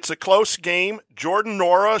 It's a close game. Jordan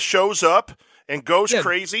Nora shows up and goes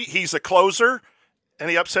crazy. He's a closer, and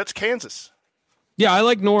he upsets Kansas. Yeah, I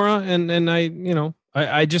like Nora, and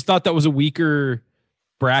I just thought that was a weaker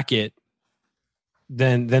bracket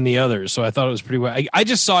than the others, so I thought it was pretty well. I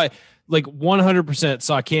just saw it. Like 100%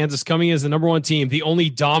 saw Kansas coming as the number one team, the only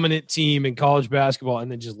dominant team in college basketball,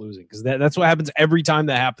 and then just losing, because that's what happens every time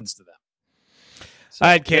that happens to them. So,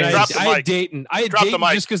 I had Kansas. I had Dayton. I had Dayton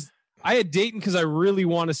just because I had Dayton because I really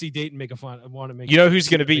want to see Dayton make a fun. I want to make. You know who's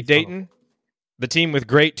going to beat Dayton? The team with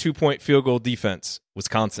great 2-point field goal defense,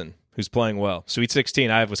 Wisconsin, who's playing well. Sweet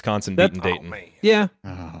 16. I have Wisconsin beating Dayton. Yeah.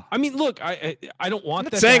 I mean, look, I don't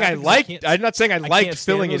want that. I'm not saying I liked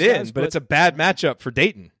filling it in, but it's a bad matchup for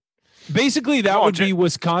Dayton. Basically, that would be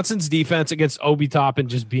Wisconsin's defense against Obi Toppin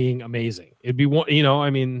just being amazing. It'd be one, but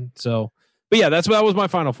yeah, that was my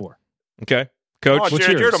Final Four. Okay, Coach,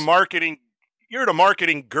 Jared, you're the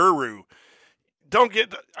marketing guru.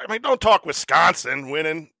 Don't talk Wisconsin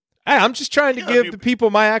winning. Hey, I'm just trying to give the people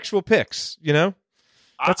my actual picks.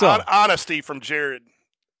 That's all. Honesty from Jared.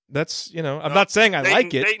 That's I'm not saying I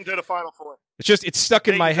like it. Dayton to the Final Four. It's just it's stuck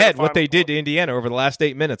in my head what they did to Indiana over the last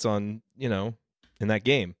 8 minutes in that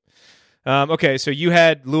game. Okay, so you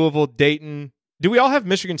had Louisville, Dayton. Do we all have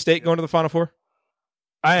Michigan State going to the Final Four?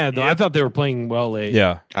 I had. I thought they were playing well late.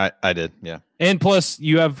 Yeah, I did. Yeah, and plus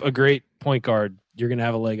you have a great point guard. You're going to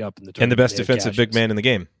have a leg up in the tournament. And the best defensive big man in the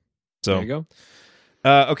game. So there you go.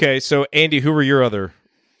 Okay, so Andy, who were your other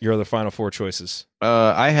Final Four choices?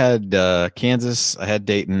 I had Kansas. I had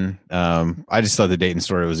Dayton. I just thought the Dayton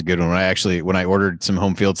story was a good one. When I ordered some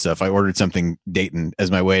home field stuff, I ordered something Dayton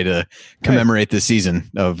as my way to commemorate the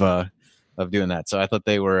season of doing that. So I thought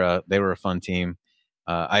they were a fun team.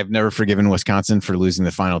 I've never forgiven Wisconsin for losing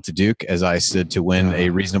the final to Duke, as I stood to win a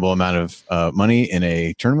reasonable amount of money in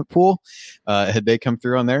a tournament pool had they come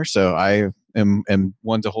through on there. So I am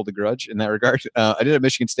one to hold a grudge in that regard. I did at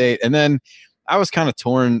Michigan State, and then I was kind of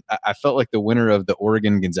torn. I felt like the winner of the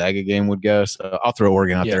Oregon-Gonzaga game would go. So I'll throw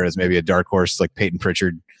Oregon out there as maybe a dark horse, like Peyton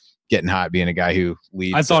Pritchard getting hot, being a guy who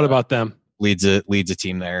leads. I thought about them. Leads a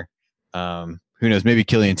team there. Who knows? Maybe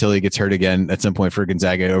Killian Tilly gets hurt again at some point for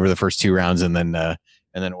Gonzaga over the first 2 rounds, and then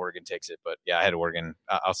Oregon takes it. But yeah, I had Oregon.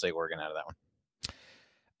 I'll say Oregon out of that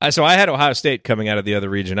one. So I had Ohio State coming out of the other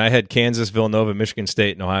region. I had Kansas, Villanova, Michigan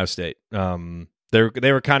State, and Ohio State.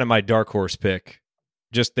 They were kind of my dark horse pick.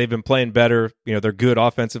 Just they've been playing better. They're good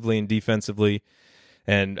offensively and defensively,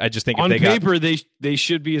 and I just think on if they paper they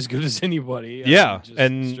should be as good as anybody. Yeah,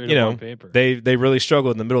 and they really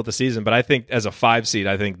struggled in the middle of the season. But I think as a 5 seed,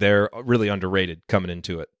 I think they're really underrated coming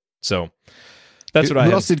into it. So that's what I had.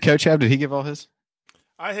 Who else did Coach have? Did he give all his?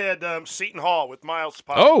 I had Seton Hall with Miles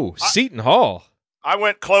Powell. Oh, Seton Hall. I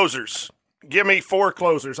went closers. Give me 4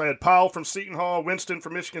 closers. I had Powell from Seton Hall, Winston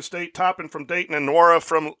from Michigan State, Toppin from Dayton, and Nora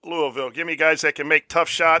from Louisville. Give me guys that can make tough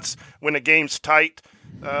shots when the game's tight.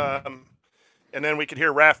 And then we could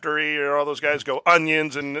hear Raftery or all those guys go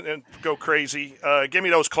onions and go crazy. Give me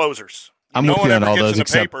those closers. I'm with you on all those in the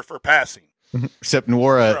paper for passing. Except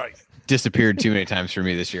Nora disappeared too many times for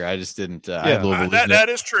me this year. I just didn't. I had Louisville that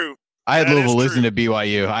is true. I had Louisville losing to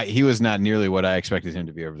BYU. He was not nearly what I expected him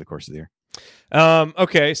to be over the course of the year.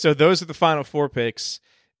 Okay, so those are the Final Four picks.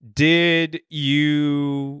 Did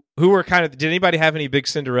anybody have any big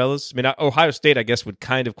Cinderellas? I mean, Ohio State, I guess, would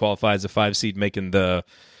kind of qualify as a 5 seed, making they're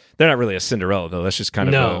not really a Cinderella though. That's just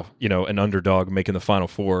kind of an underdog making the Final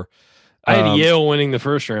Four. I had Yale winning the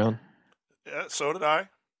first round. Yeah, so did I.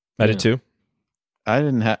 I did too. I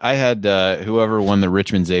didn't have. I had whoever won the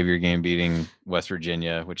Richmond Xavier game beating West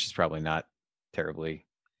Virginia, which is probably not terribly.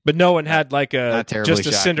 But no one had like just a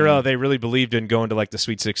shocking. Cinderella they really believed in going to like the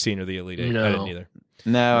Sweet 16 or the Elite 8. No. I didn't either.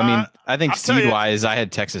 No, I mean, I think seed-wise, I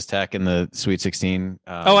had Texas Tech in the Sweet 16.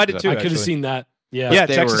 I did too. I could have seen that. Yeah,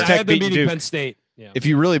 Texas Tech beating Duke. Penn State. Yeah. If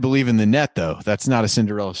you really believe in the net, though, that's not a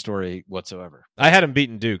Cinderella story whatsoever. I had him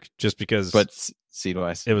beating Duke just because. But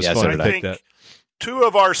seed-wise, it was fun to I pick that. 2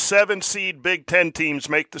 of our 7 seed Big Ten teams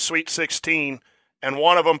make the Sweet 16, and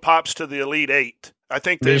one of them pops to the Elite 8. I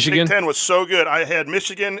think the Big Ten was so good. I had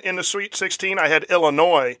Michigan in the Sweet 16. I had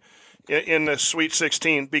Illinois in the Sweet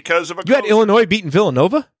 16 because of a. You had Illinois beating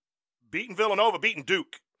Villanova? Beating Villanova, beating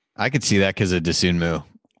Duke. I could see that because of Desunmu.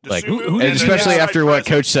 Like, Desunmu, and especially after what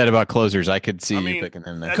Coach said about closers, I could see you picking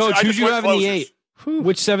him there. Coach, who did you have in the 8?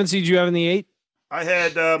 Which 7 seed did you have in the 8? I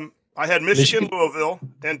had Michigan, Louisville,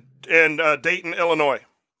 and Dayton, Illinois.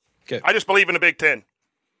 Okay. I just believe in the Big Ten.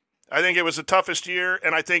 I think it was the toughest year,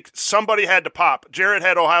 and I think somebody had to pop. Jared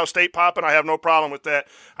had Ohio State pop, and I have no problem with that.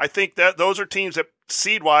 I think that those are teams that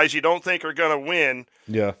seed-wise you don't think are going to win,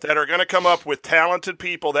 that are going to come up with talented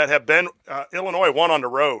people that have been Illinois won on the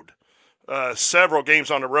road, several games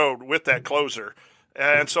on the road with that closer.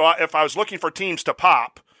 And so if I was looking for teams to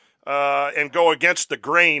pop and go against the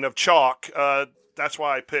grain of chalk, that's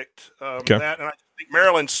why I picked that. And I think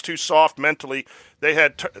Maryland's too soft mentally. They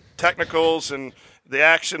had technicals and the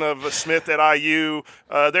action of Smith at IU.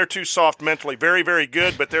 They're too soft mentally. Very, very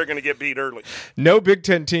good, but they're going to get beat early. No Big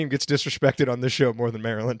Ten team gets disrespected on this show more than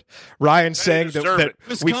Maryland. Ryan saying that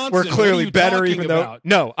we're clearly better, even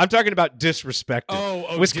though I'm talking about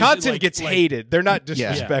disrespected. Wisconsin gets hated. They're not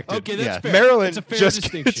disrespected. Okay, that's fair. Maryland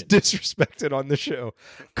just gets disrespected on the show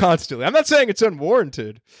constantly. I'm not saying it's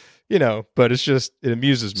unwarranted. But it's just, it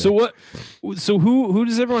amuses me. So who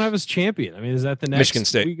does everyone have as champion? I mean, is that the next Michigan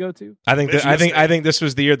State we go to? I think this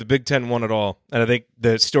was the year the Big Ten won it all, and I think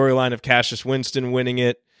the storyline of Cassius Winston winning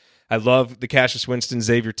it. I love the Cassius Winston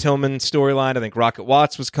Xavier Tillman storyline. I think Rocket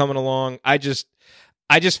Watts was coming along. I just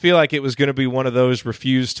feel like it was going to be one of those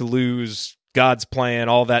refuse to lose, God's plan,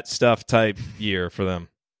 all that stuff type year for them.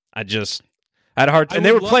 I had a hard time. And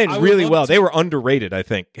they were playing really well. They were underrated, I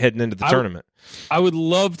think, heading into the tournament. I would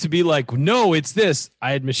love to be like, no, it's this.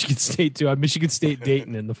 I had Michigan State too. I had Michigan State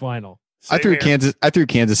Dayton in the final. I threw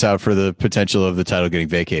Kansas out for the potential of the title getting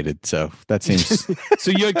vacated. So that seems.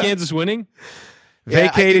 So you had Kansas winning?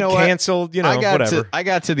 Vacated, canceled, whatever. I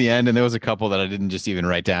got to the end, and there was a couple that I didn't just even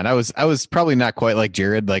write down. I was probably not quite like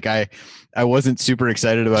Jared. Like I wasn't super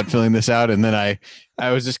excited about filling this out, and then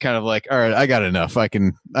I was just kind of like, all right, I got enough. I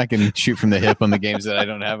can shoot from the hip on the games that I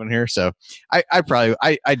don't have in here. So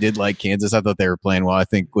I did like Kansas. I thought they were playing well. I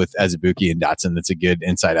think with Azubuike and Dotson, that's a good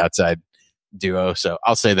inside-outside duo. So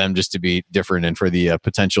I'll say them just to be different and for the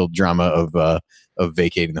potential drama of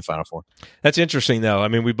vacating the Final Four. That's interesting, though. I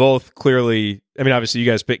mean, we both clearly. I mean, obviously, you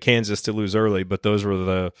guys picked Kansas to lose early, but those were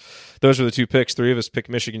the two picks. Three of us picked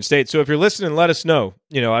Michigan State. So if you're listening, let us know.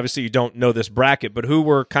 Obviously, you don't know this bracket, but who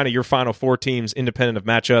were kind of your Final Four teams, independent of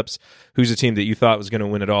matchups? Who's the team that you thought was going to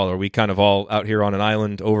win it all? Are we kind of all out here on an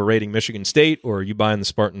island overrating Michigan State, or are you buying the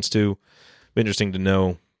Spartans too? Be interesting to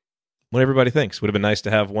know what everybody thinks. Would have been nice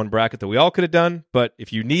to have one bracket that we all could have done, but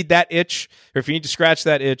if you need that itch, or if you need to scratch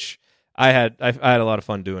that itch, I had a lot of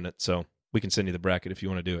fun doing it, so we can send you the bracket if you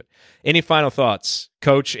want to do it. Any final thoughts,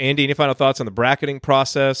 Coach Andy? Any final thoughts on the bracketing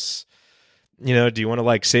process? Do you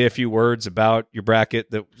want to say a few words about your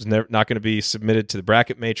bracket that was not going to be submitted to the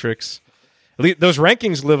bracket matrix? At least those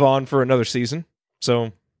rankings live on for another season,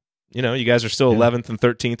 so you guys are still 11th and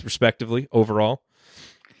 13th respectively overall.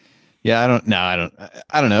 Yeah, I don't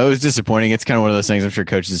know. It was disappointing. It's kind of one of those things. I'm sure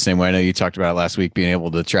Coach is the same way. I know you talked about it last week, being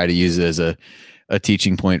able to try to use it as a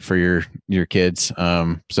teaching point for your kids.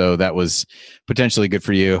 So that was potentially good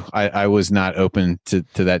for you. I was not open to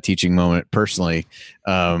that teaching moment personally.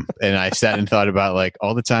 And I sat and thought about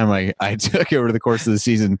all the time I took over the course of the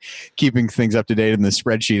season, keeping things up to date in the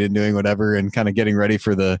spreadsheet and doing whatever and kind of getting ready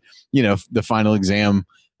for the final exam,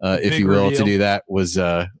 if you will, to do that was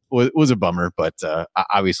a bummer, but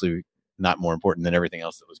obviously not more important than everything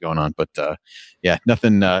else that was going on. But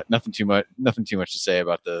nothing too much to say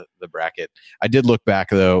about the bracket. I did look back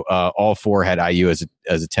though. All four had IU as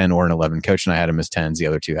a 10 or an 11. Coach and I had them as 10s. The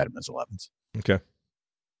other two had them as 11s. Okay.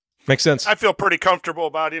 Makes sense. I feel pretty comfortable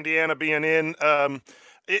about Indiana being in.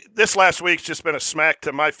 This last week's just been a smack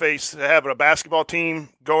to my face, having a basketball team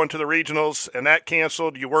going to the regionals and that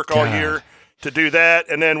canceled. You work all year to do that,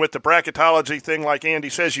 and then with the bracketology thing, like Andy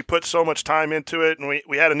says, you put so much time into it, and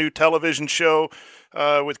we had a new television show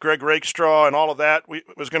with Greg Rakestraw and all of that. It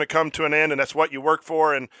was going to come to an end, and that's what you work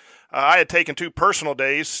for. And I had taken 2 personal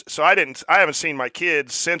days, so I haven't seen my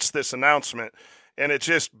kids since this announcement, and it's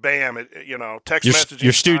just bam, text messages.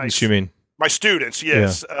 Your students, you mean? My students,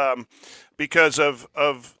 yes, because of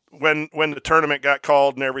when the tournament got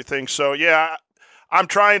called and everything. So yeah. I'm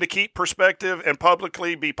trying to keep perspective and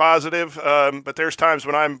publicly be positive, but there's times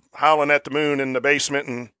when I'm howling at the moon in the basement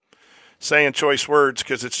and saying choice words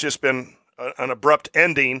because it's just been an abrupt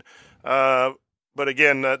ending. But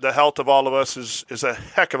again, the health of all of us is a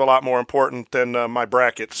heck of a lot more important than my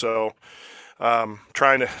bracket. So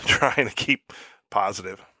trying to keep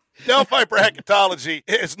positive. Delphi bracketology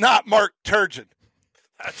is not Mark Turgeon.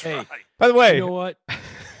 That's right. By the way, you know what?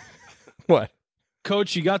 What?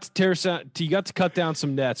 Coach, you got to cut down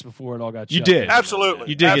some nets before it all got shut. You did. Absolutely.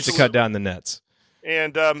 You did get to cut down the nets.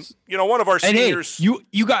 And one of our seniors. And hey,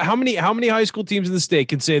 you got how many high school teams in the state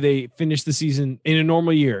can say they finished the season in a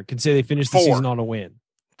normal year? Can say they finished 4. The season on a win?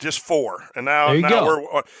 Just 4. And now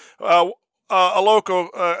we're a local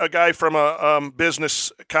a guy from a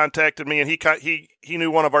business contacted me, and he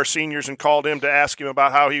knew one of our seniors and called him to ask him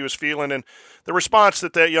about how he was feeling. And the response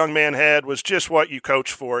that young man had was just what you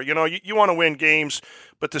coach for. You want to win games,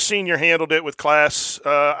 but the senior handled it with class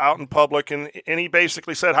out in public, and he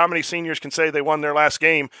basically said, how many seniors can say they won their last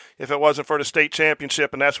game if it wasn't for the state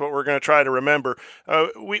championship? And that's what we're going to try to remember.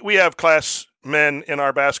 We have class men in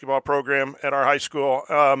our basketball program at our high school,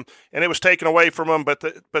 and it was taken away from them,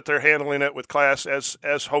 but they're handling it with class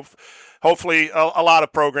as hopefully a lot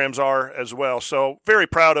of programs are as well. So very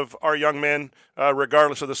proud of our young men,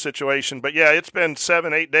 regardless of the situation. But yeah, it's been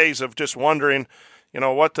 7-8 days of just wondering,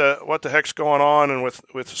 what the heck's going on, and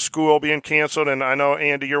with school being canceled. And I know,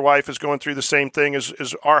 Andy, your wife is going through the same thing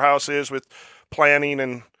as our house is with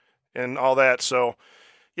planning and all that. So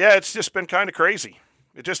yeah, it's just been kind of crazy.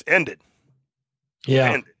 It just ended.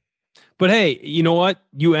 Yeah. But hey, you know what?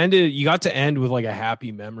 You got to end with like a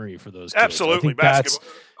happy memory for those kids. Absolutely.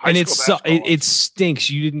 It stinks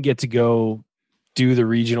you didn't get to go do the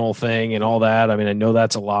regional thing and all that. I mean, I know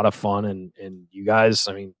that's a lot of fun, and you guys,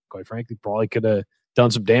 I mean, quite frankly, probably could have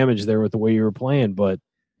done some damage there with the way you were playing, but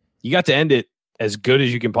you got to end it as good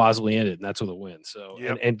as you can possibly end it, and that's with a win. So,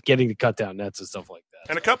 yep. and getting to cut down nets and stuff like that.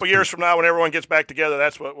 And a couple years from now, when everyone gets back together,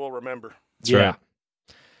 that's what we'll remember. That's right.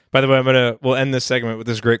 By the way, we'll end this segment with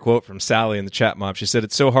this great quote from Sally in the chat mob. She said,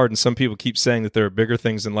 "It's so hard, and some people keep saying that there are bigger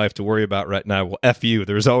things in life to worry about right now. Well, F you.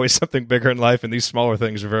 There's always something bigger in life, and these smaller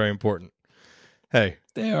things are very important." Hey.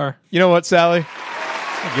 They are. You know what, Sally?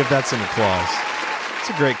 I'll give that some applause. It's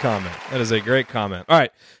a great comment. That is a great comment. All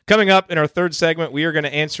right. Coming up in our third segment, we are going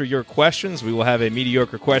to answer your questions. We will have a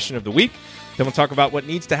mediocre question of the week. Then we'll talk about what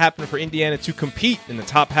needs to happen for Indiana to compete in the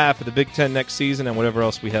top half of the Big Ten next season and whatever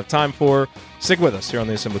else we have time for. Stick with us here on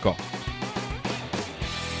the Assembly Call.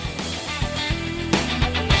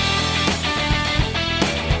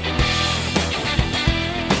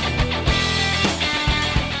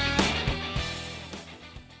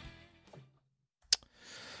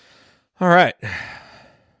 All right.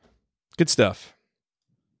 Good stuff.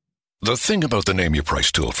 The thing about the Name Your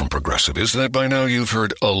Price tool from Progressive is that by now you've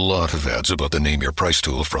heard a lot of ads about the Name Your Price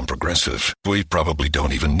tool from Progressive. We probably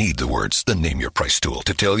don't even need the words, the Name Your Price tool,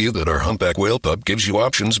 to tell you that our Humpback Whale Pup gives you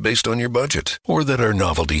options based on your budget, or that our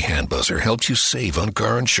novelty hand buzzer helps you save on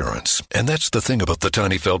car insurance. And that's the thing about the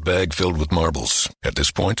tiny felt bag filled with marbles. At this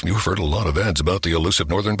point, you've heard a lot of ads about the elusive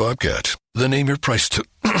northern bobcat. The Name Your Price tool,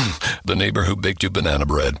 the neighbor who baked you banana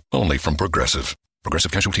bread, only from Progressive.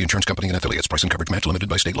 Progressive Casualty Insurance Company and Affiliates. Price and coverage match limited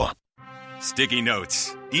by state law. Sticky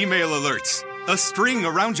notes, email alerts, a string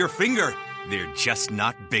around your finger. They're just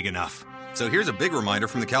not big enough. So here's a big reminder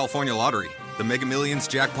from the California Lottery. The Mega Millions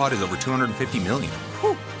jackpot is over $250 million.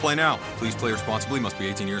 Whew. Play now. Please play responsibly. Must be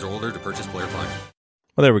 18 years or older to purchase player fine.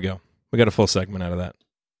 Well, there we go. We got a full segment out of that.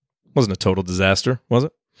 Wasn't a total disaster, was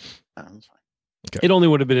it? That's fine. Okay. It only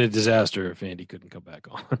would have been a disaster if Andy couldn't come back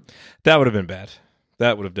on. That would have been bad.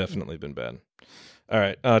 That would have definitely been bad. All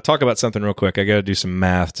right, talk about something real quick. I got to do some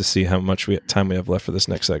math to see how much time we have left for this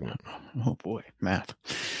next segment. Oh boy, math.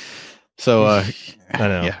 So I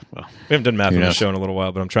know. Yeah, well, we haven't done math on the show in a little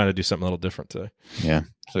while, but I'm trying to do something a little different today. Yeah.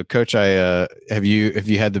 So, Coach, have you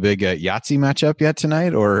had the big Yahtzee matchup yet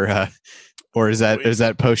tonight, or is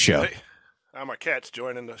that post show? My cat's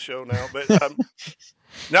joining the show now, but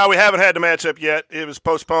no, we haven't had the matchup yet. It was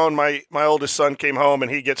postponed. My oldest son came home,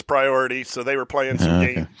 and he gets priority, so they were playing some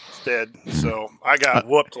games instead. So I got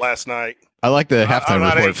whooped last night. I like the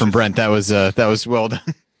halftime report from Brent. That was well done.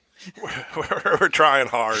 We're trying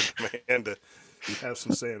hard, man, to have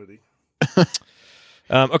some sanity.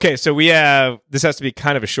 Okay, so this has to be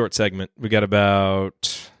kind of a short segment. We got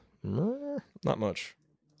about not much,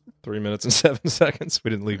 3 minutes and 7 seconds.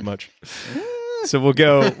 We didn't leave much. So we'll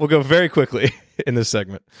go very quickly in this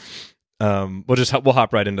segment. We'll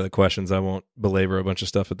hop right into the questions. I won't belabor a bunch of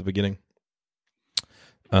stuff at the beginning.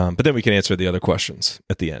 But then we can answer the other questions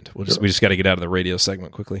at the end. We just got to get out of the radio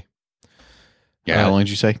segment quickly. Yeah, how long did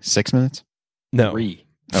you say? 6 minutes? No, 3.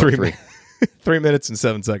 3 minutes and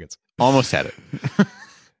 7 seconds. Almost had it.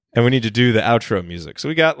 And we need to do the outro music. So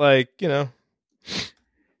we got about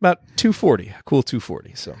 240, a cool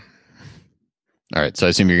 240. So. All right, so I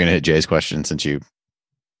assume you're going to hit Jay's question since you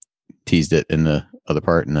teased it in the other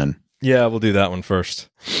part, and then... Yeah, we'll do that one first.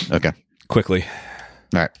 Okay. Quickly.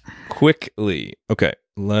 All right. Quickly. Okay,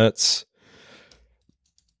 let's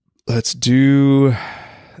do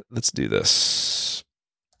this.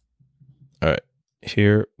 All right,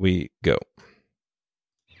 here we go.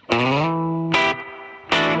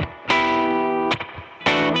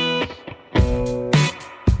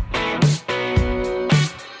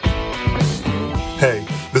 Hey,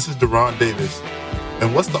 this is Deron Davis.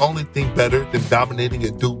 And what's the only thing better than dominating a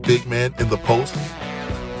Duke big man in the post?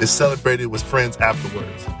 Is celebrated with friends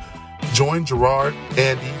afterwards. Join Gerard,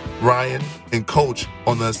 Andy, Ryan, and Coach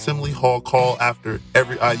on the Assembly Hall call after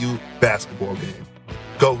every IU basketball game.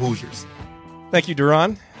 Go Hoosiers. Thank you,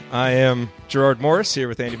 Duran. I am Gerard Morris here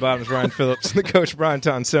with Andy Bottoms, Ryan Phillips, and the coach Brian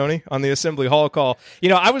Tonsoni on the Assembly Hall call. You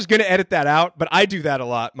know, I was going to edit that out, but I do that a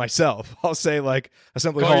lot myself. I'll say like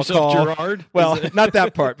Assembly Hall call. Gerard? Well, not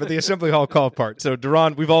that part, but the Assembly Hall call part. So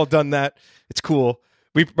Duran, we've all done that. It's cool.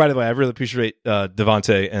 By the way, I really appreciate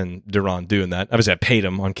Devontae and Duran doing that. Obviously, I paid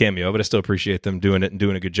them on Cameo, but I still appreciate them doing it and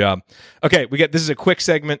doing a good job. Okay, this is a quick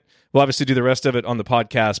segment. We'll obviously do the rest of it on the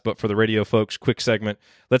podcast, but for the radio folks, quick segment.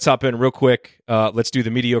 Let's hop in real quick. Let's do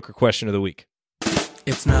the mediocre question of the week.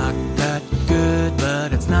 It's not that good,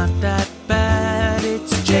 but it's not that bad.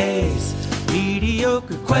 It's Jay's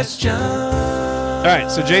mediocre question. All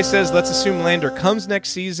right, so Jay says, let's assume Lander comes next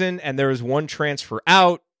season and there is one transfer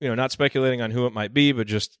out. You know, not speculating on who it might be, but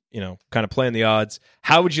just, you know, kind of playing the odds.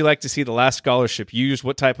 How would you like to see the last scholarship used?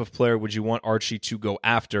 What type of player would you want Archie to go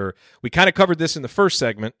after? We kind of covered this in the first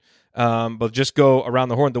segment, but just go around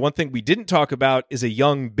the horn. The one thing we didn't talk about is a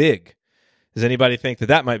young big. Does anybody think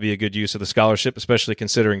that might be a good use of the scholarship, especially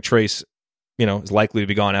considering Trace, you know, is likely to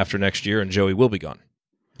be gone after next year and Joey will be gone?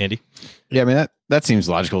 Andy? Yeah, I mean, that seems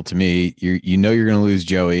logical to me. You know you're going to lose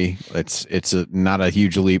Joey. It's not a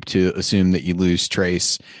huge leap to assume that you lose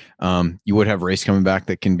Trace. You would have Race coming back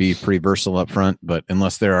that can be pretty versatile up front, but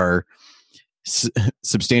unless there are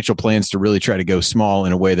substantial plans to really try to go small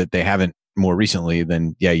in a way that they haven't more recently,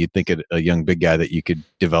 then yeah, you'd think a young big guy that you could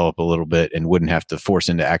develop a little bit and wouldn't have to force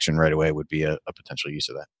into action right away would be a potential use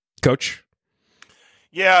of that. Coach?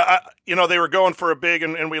 Yeah, they were going for a big,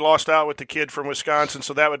 and we lost out with the kid from Wisconsin,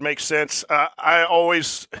 so that would make sense. I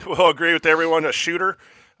always will agree with everyone, a shooter.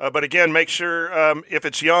 But again, make sure if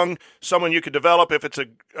it's young, someone you could develop. If it's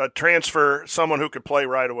a transfer, someone who could play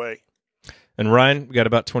right away. And Ryan, we got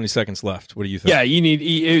about 20 seconds left. What do you think? Yeah, you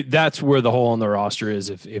need. That's where the hole in the roster is.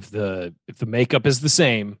 If the makeup is the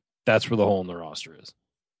same, that's where the hole in the roster is.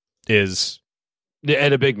 Is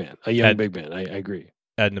at a big man, a young big man. I agree.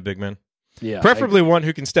 Adding a big man. Yeah, preferably one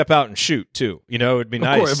who can step out and shoot too. You know, it'd be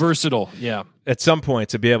nice. Of course, versatile. Yeah. At some point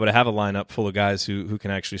to be able to have a lineup full of guys who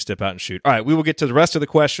can actually step out and shoot. All right, we will get to the rest of the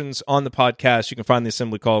questions on the podcast. You can find the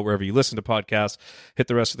Assembly Call wherever you listen to podcasts. Hit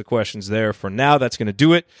the rest of the questions there. For now, that's going to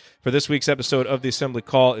do it for this week's episode of the Assembly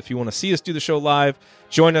Call. If you want to see us do the show live,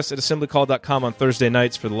 join us at assemblycall.com on Thursday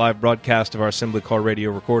nights for the live broadcast of our Assembly Call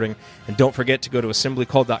radio recording. And don't forget to go to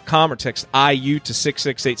assemblycall.com or text IU to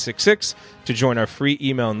 66866 to join our free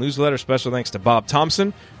email newsletter. Special thanks to Bob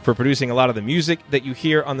Thompson for producing a lot of the music that you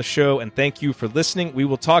hear on the show. And thank you for listening. We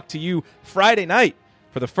will talk to you Friday night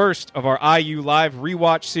for the first of our IU Live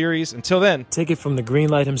rewatch series. Until then, take it from the green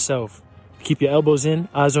light himself. Keep your elbows in,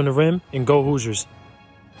 eyes on the rim, and go Hoosiers.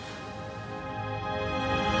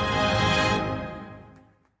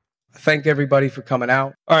 Thank everybody for coming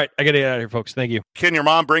out. All right, I got to get out of here, folks. Thank you. Can your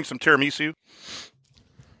mom bring some tiramisu?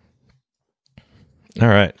 All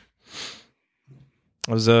right.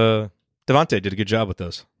 It was Devontae did a good job with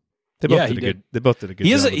those. They both did a good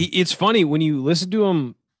job. It's funny when you listen to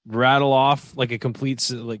him rattle off like a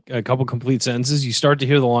couple complete sentences. You start to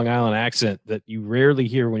hear the Long Island accent that you rarely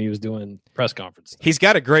hear when he was doing press conferences. He's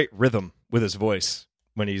got a great rhythm with his voice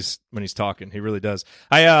when he's talking. He really does.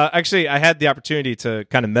 I had the opportunity to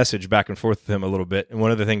kind of message back and forth with him a little bit, and one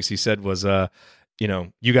of the things he said was,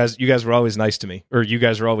 you guys were always nice to me, or you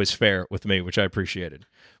guys were always fair with me, which I appreciated.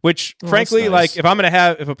 Which, frankly, nice.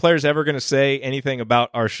 Like if a player's ever going to say anything about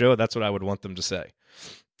our show, that's what I would want them to say.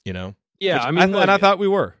 You know? Yeah, I thought we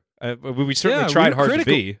were. We certainly tried hard to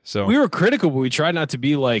be. So we were critical, but we tried not to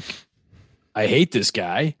be like, I hate this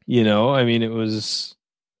guy. You know, I mean, it was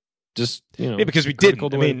just because we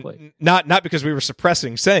didn't. I mean, not because we were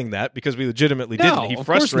suppressing saying that, because we legitimately didn't. He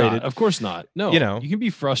frustrated. Of course not. No, you can be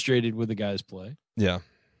frustrated with the guy's play. Yeah.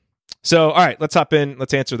 So, all right, let's hop in.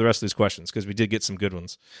 Let's answer the rest of these questions because we did get some good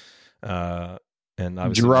ones. And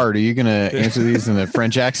Gerard, are you going to answer these in a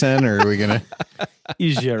French accent, or are we going to?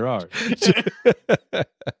 He's Gerard.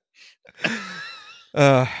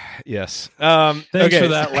 Yes. Thanks for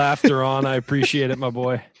that laughter on. I appreciate it, my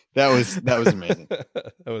boy. That was amazing.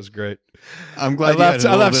 That was great. I'm glad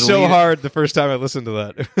I laughed so hard the first time I listened to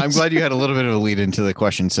that. I'm glad you had a little bit of a lead into the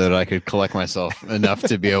question so that I could collect myself enough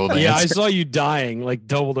to be able to answer. I saw you dying, like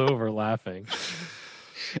doubled over laughing.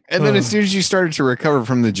 And then as soon as you started to recover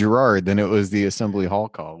from the Gerard, then it was the Assembly Hall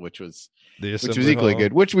call, which was equally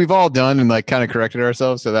good, which we've all done and like kind of corrected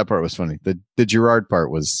ourselves. So that part was funny. The Gerard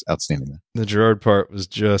part was outstanding. The Gerard part was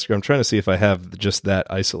I'm trying to see if I have just that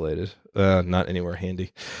isolated. Not anywhere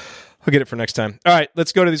handy. I'll get it for next time. All right,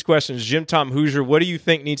 let's go to these questions. Jim Tom Hoosier, what do you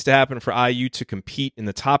think needs to happen for IU to compete in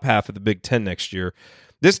the top half of the Big Ten next year?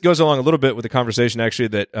 This goes along a little bit with the conversation actually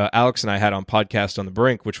that Alex and I had on Podcast on the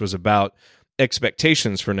Brink, which was about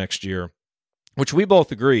expectations for next year, which we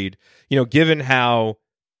both agreed, given how,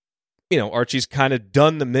 Archie's kind of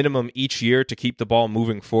done the minimum each year to keep the ball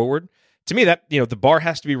moving forward. To me, that, the bar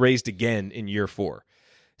has to be raised again in year 4.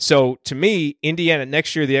 So to me, Indiana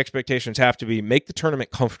next year, the expectations have to be make the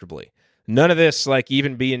tournament comfortably. None of this like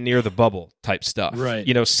even being near the bubble type stuff. Right.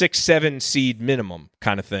 6-7 seed minimum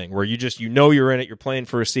kind of thing where you're in it, you're playing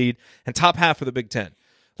for a seed, and top half of the Big Ten.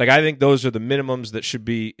 Like I think those are the minimums that should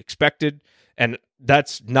be expected, and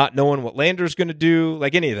that's not knowing what Lander's going to do,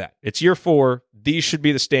 like any of that. It's year 4. These should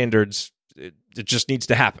be the standards. It just needs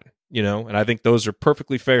to happen, and I think those are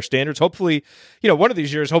perfectly fair standards. Hopefully, one of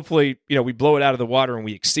these years, we blow it out of the water and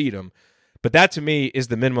we exceed them. But that, to me, is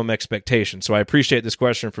the minimum expectation. So I appreciate this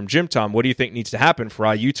question from Jim Tom. What do you think needs to happen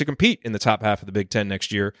for IU to compete in the top half of the Big Ten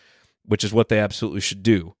next year, which is what they absolutely should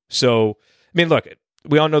do? So, look,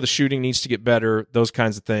 we all know the shooting needs to get better, those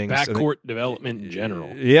kinds of things. Backcourt development in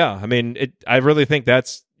general. Yeah, I really think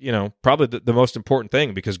that's, probably the most important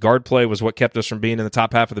thing because guard play was what kept us from being in the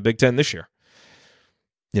top half of the Big Ten this year.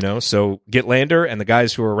 So get Lander and the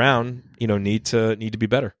guys who are around, need to be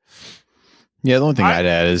better. Yeah, the only thing I'd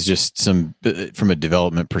add is just from a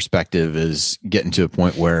development perspective is getting to a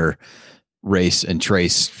point where Race and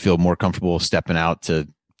Trace feel more comfortable stepping out to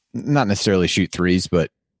not necessarily shoot threes,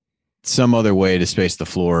 but some other way to space the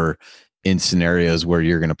floor in scenarios where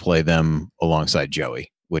you're going to play them alongside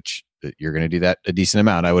Joey, which you're going to do that a decent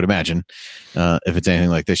amount, I would imagine, if it's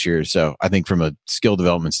anything like this year. So I think from a skill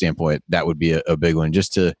development standpoint, that would be a big one.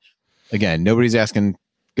 Just to, again, nobody's asking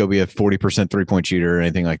go be a 40% 3-point shooter or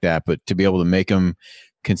anything like that, but to be able to make them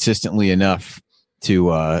consistently enough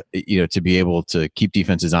to to be able to keep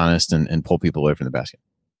defenses honest and pull people away from the basket.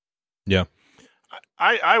 Yeah.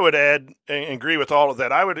 I would add and agree with all of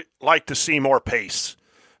that. I would like to see more pace.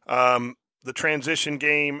 The transition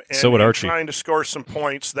game and, so would Archie. Trying to score some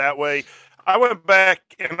points that way. I went back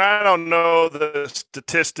and I don't know the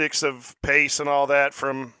statistics of pace and all that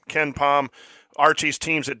from Ken Palm, Archie's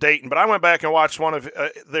teams at Dayton, but I went back and watched one of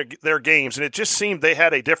their games, and it just seemed they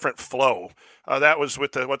had a different flow. That was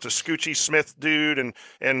with the Scoochie Smith dude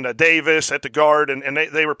and Davis at the guard, and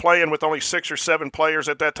they were playing with only 6 or 7 players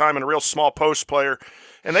at that time and a real small post player,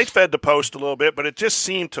 and they fed the post a little bit, but it just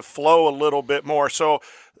seemed to flow a little bit more. So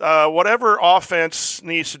whatever offense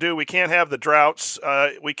needs to do, we can't have the droughts.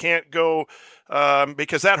 We can't go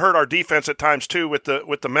because that hurt our defense at times too with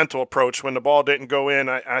the mental approach when the ball didn't go in.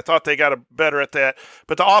 I thought they got better at that,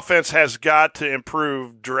 but the offense has got to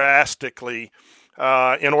improve drastically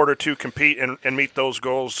in order to compete and meet those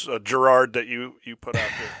goals, Gerard, that you put out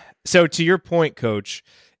there. So to your point, Coach,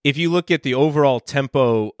 if you look at the overall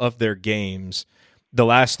tempo of their games, the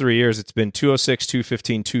last 3 years, it's been 206,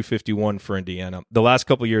 215, 251 for Indiana. The last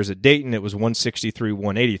couple of years at Dayton, it was 163,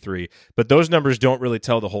 183. But those numbers don't really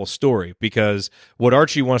tell the whole story because what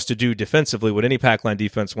Archie wants to do defensively, what any pack line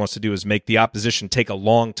defense wants to do is make the opposition take a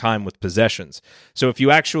long time with possessions. So if you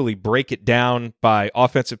actually break it down by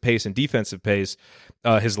offensive pace and defensive pace,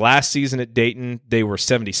 his last season at Dayton, they were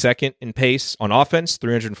 72nd in pace on offense,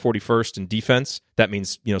 341st in defense. That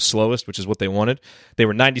means, slowest, which is what they wanted. They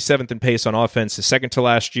were 97th in pace on offense, the second to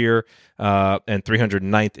last year, and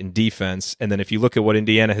 309th in defense. And then if you look at what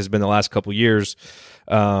Indiana has been the last couple years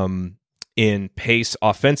in pace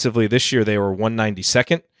offensively, this year they were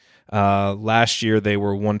 192nd. Last year they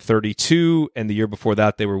were 132, and the year before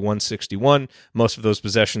that they were 161. Most of those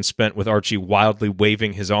possessions spent with Archie wildly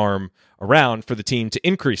waving his arm around for the team to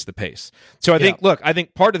increase the pace. So I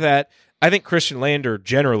think part of that, I think Christian Lander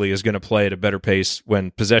generally is going to play at a better pace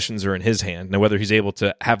when possessions are in his hand. Now, whether he's able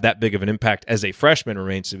to have that big of an impact as a freshman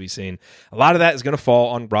remains to be seen. A lot of that is going to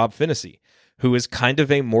fall on Rob Finney, who is kind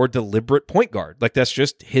of a more deliberate point guard. Like, that's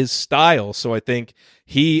just his style. So I think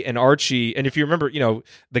he and Archie, and if you remember,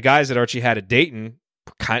 the guys that Archie had at Dayton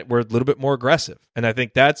were a little bit more aggressive. And I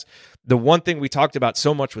think that's the one thing we talked about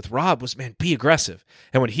so much with Rob was, man, be aggressive.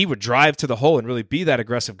 And when he would drive to the hole and really be that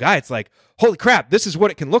aggressive guy, it's like, holy crap, this is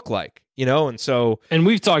what it can look like, And so, and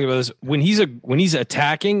we've talked about this when he's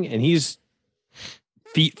attacking and he's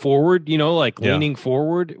feet forward, leaning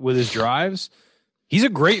forward with his drives. He's a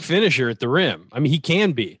great finisher at the rim. I mean, he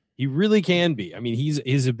can be. He really can be. I mean,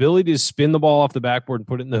 his ability to spin the ball off the backboard and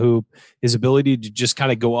put it in the hoop, his ability to just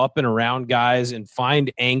kind of go up and around guys and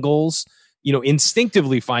find angles,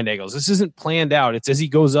 instinctively find angles. This isn't planned out. It's as he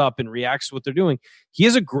goes up and reacts to what they're doing. He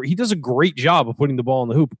does a great job of putting the ball in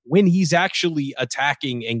the hoop when he's actually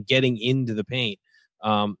attacking and getting into the paint.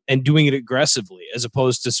 and doing it aggressively as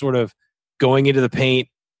opposed to sort of going into the paint,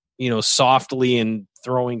 softly and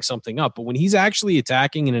throwing something up. But when he's actually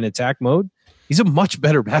attacking in an attack mode, he's a much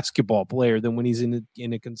better basketball player than when he's in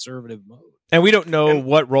a conservative mode. And we don't know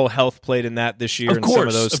what role health played in that this year and some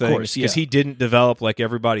of those things because he didn't develop like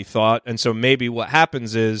everybody thought. And so maybe what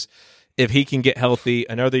happens is if he can get healthy,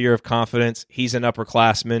 another year of confidence, he's an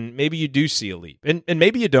upperclassman, maybe you do see a leap. And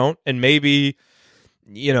maybe you don't. And maybe,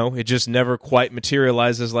 it just never quite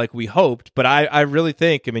materializes like we hoped. But I really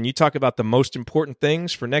think, you talk about the most important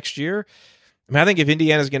things for next year. I think if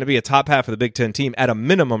Indiana's going to be a top half of the Big Ten team, at a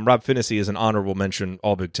minimum, Rob Finney is an honorable mention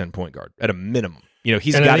All Big Ten point guard. At a minimum,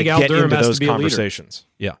 he's got to get into those conversations.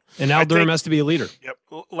 Yeah, and Al Durham has to be a leader.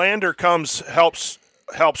 Yep, Lander helps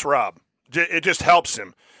Rob. It just helps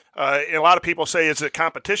him. And a lot of people say it's a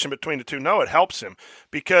competition between the two. No, it helps him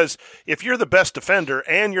because if you're the best defender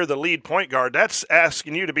and you're the lead point guard, that's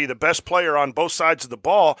asking you to be the best player on both sides of the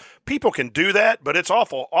ball. People can do that, but it's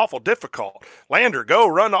awful difficult. Lander, go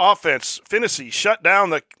run the offense. Finney, shut down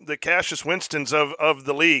the Cassius Winstons of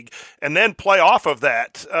the league and then play off of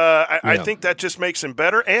that. I think that just makes him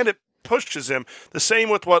better, and it pushes him. The same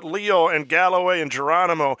with what Leo and Galloway and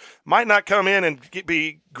Geronimo might not come in and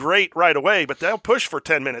be great right away, but they'll push for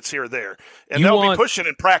 10 minutes here or there, and they'll be pushing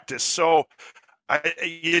in practice. So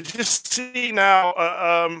you just see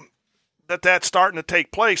now that's starting to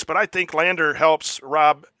take place, but I think Lander helps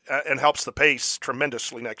Rob and helps the pace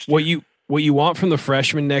tremendously next year. What you want from the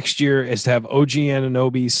freshmen next year is to have OG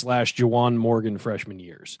Anunoby / Juwan Morgan freshman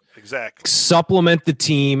years. Exactly. Supplement the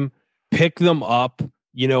team, pick them up.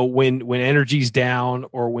 When energy's down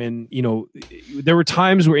or when, there were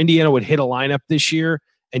times where Indiana would hit a lineup this year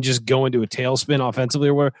and just go into a tailspin offensively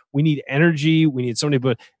or whatever. We need energy. We need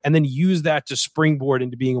somebody, and then use that to springboard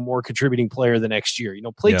into being a more contributing player the next year.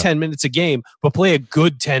 Play 10 minutes a game, but play a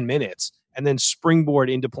good 10 minutes and then springboard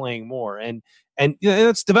into playing more. And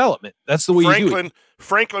that's development. That's the way you do it.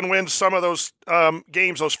 Franklin wins some of those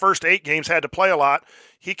games. Those first 8 games had to play a lot.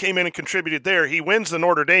 He came in and contributed there. He wins the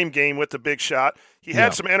Notre Dame game with the big shot. He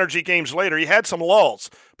had some energy games later. He had some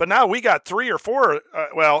lulls. But now we got 3 or 4.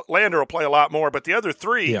 Lander will play a lot more, but the other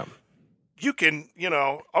 3, you can,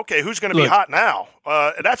 okay, who's going to be hot now?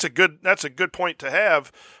 That's a good point to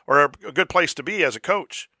have, or a good place to be as a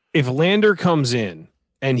coach. If Lander comes in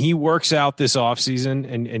and he works out this offseason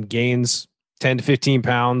and gains 10 to 15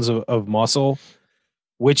 pounds of muscle,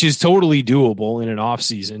 which is totally doable in an off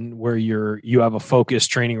season where you have a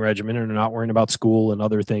focused training regimen and are not worrying about school and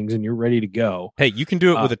other things and you're ready to go. Hey, you can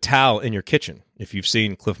do it with a towel in your kitchen if you've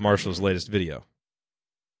seen Cliff Marshall's latest video.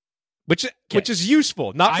 Which is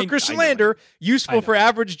useful, not for Christian Lander, useful for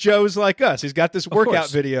average Joes like us. He's got this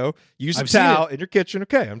workout video. Use a towel in your kitchen.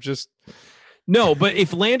 Okay, No, but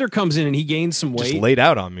if Lander comes in and he gains some weight, just laid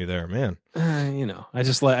out on me there, man. I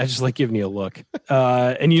just like giving you a look,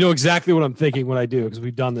 and you know exactly what I'm thinking when I do because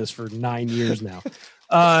we've done this for 9 years now.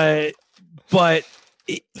 But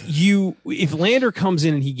if Lander comes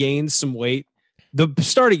in and he gains some weight, the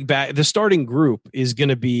starting group is going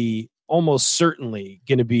to be almost certainly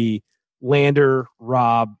going to be Lander,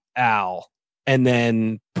 Rob, Al, and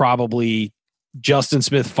then probably Justin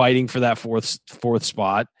Smith fighting for that fourth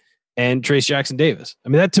spot. And Trace Jackson Davis.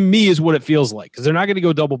 That to me is what it feels like because they're not going to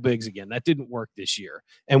go double bigs again. That didn't work this year.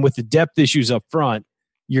 And with the depth issues up front,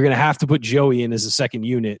 you're going to have to put Joey in as a second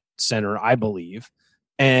unit center, I believe.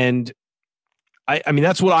 And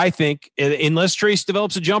that's what I think. Unless Trace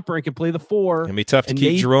develops a jumper and can play the 4, it'll be tough to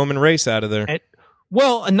keep Jerome and Race out of there. And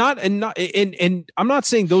I'm not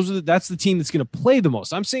saying that's the team that's going to play the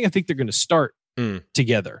most. I'm saying I think they're going to start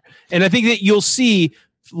together, and I think that you'll see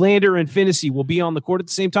Lander and Finney will be on the court at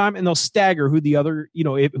the same time, and they'll stagger who the other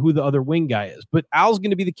wing guy is. But Al's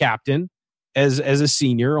going to be the captain as a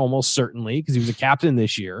senior, almost certainly, because he was a captain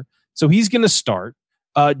this year. So he's going to start.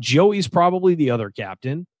 Joey's probably the other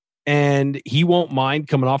captain, and he won't mind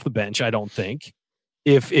coming off the bench, I don't think,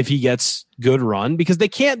 if he gets good run, because they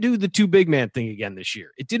can't do the 2 big man thing again this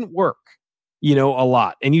year. It didn't work, a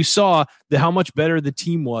lot. And you saw how much better the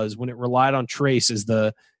team was when it relied on Trace as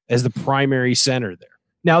the primary center there.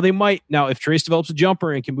 Now if Trace develops a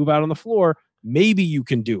jumper and can move out on the floor, maybe you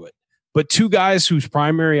can do it. But 2 guys whose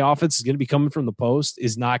primary offense is going to be coming from the post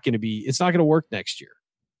it's not going to work next year.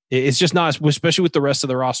 It's just not, especially with the rest of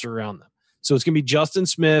the roster around them. So it's going to be Justin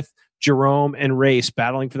Smith, Jerome, and Race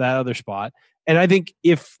battling for that other spot. And I think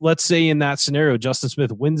if, let's say in that scenario, Justin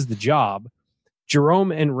Smith wins the job,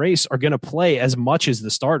 Jerome and Race are going to play as much as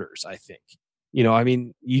the starters, I think.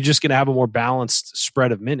 You're just going to have a more balanced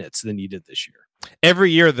spread of minutes than you did this year.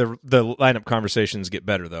 Every year, the lineup conversations get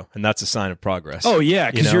better, though, and that's a sign of progress. Oh, yeah,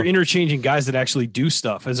 because you're interchanging guys that actually do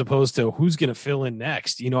stuff as opposed to who's going to fill in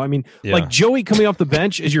next. I mean, like Joey coming off the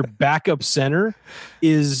bench as your backup center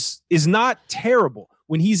is not terrible.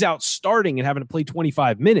 When he's out starting and having to play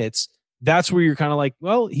 25 minutes, that's where you're kind of like,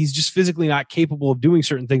 well, he's just physically not capable of doing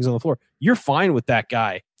certain things on the floor. You're fine with that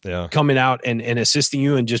guy coming out and assisting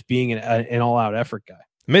you and just being an all-out effort guy.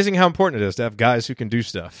 Amazing how important it is to have guys who can do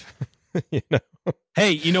stuff.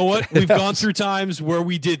 Hey, you know what? We've gone through times where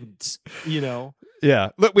we didn't, Yeah.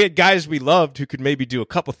 Look, we had guys we loved who could maybe do a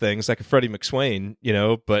couple things like a Freddie McSwain,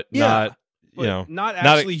 but not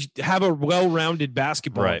actually have a well-rounded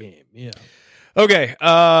basketball game. Yeah. Okay.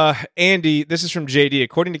 Andy, this is from JD.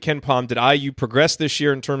 According to Ken Palm, did IU progress this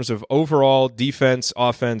year in terms of overall defense,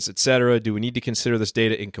 offense, etc.? Do we need to consider this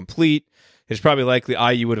data incomplete? It's probably likely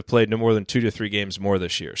IU would have played no more than 2 to 3 games more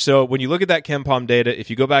this year. So when you look at that Ken Palm data, if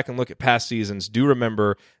you go back and look at past seasons, do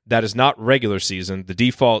remember that is not regular season. The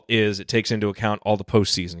default is it takes into account all the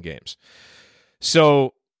postseason games.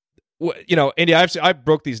 So, Andy, I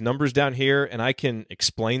broke these numbers down here and I can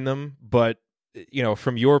explain them, but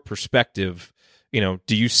from your perspective, do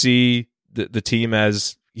you see the team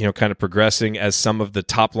as kind of progressing as some of the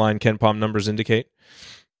top line Ken Palm numbers indicate?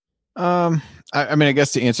 I mean, I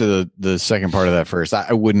guess to answer the second part of that first,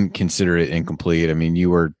 I wouldn't consider it incomplete. I mean, you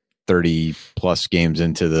were 30 plus games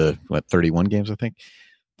into 31 games, I think,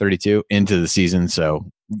 32 into the season. So,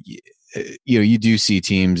 you do see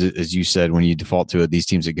teams, as you said, when you default to it, these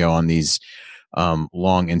teams that go on these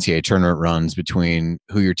long NCAA tournament runs between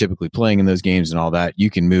who you're typically playing in those games and all that, you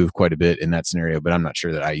can move quite a bit in that scenario, but I'm not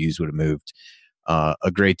sure that IU's would have moved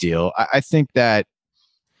a great deal. I think that,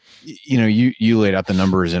 you laid out the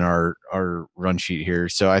numbers in our run sheet here.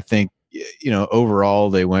 So I think,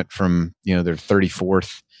 overall they went from, their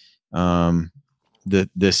 34th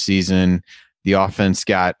this season. The offense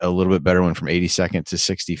got a little bit better, went from 82nd to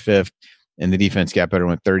 65th. And the defense got better,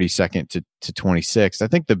 went 32nd to 26th. I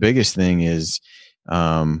think the biggest thing is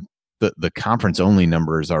the conference only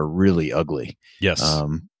numbers are really ugly. Yes.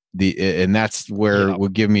 And that's where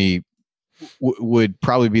would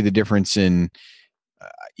probably be the difference in,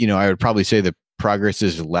 I would probably say the progress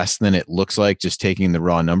is less than it looks like just taking the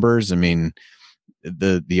raw numbers. I mean,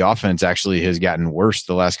 the offense actually has gotten worse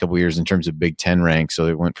the last couple of years in terms of Big Ten rank. So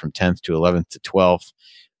it went from 10th to 11th to 12th.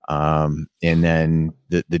 And then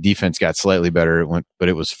the defense got slightly better. But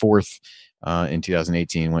it was 4th in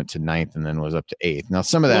 2018, went to 9th, and then was up to 8th. Now,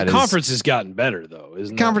 some of that conference has gotten better, though,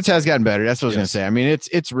 isn't it? Conference has gotten better. That's what I was going to say. I mean,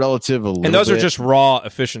 it's relative a little bit. And those are just raw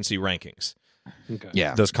efficiency rankings. Okay.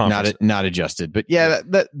 Yeah, those conferences. Not adjusted, but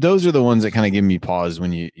those are the ones that kind of give me pause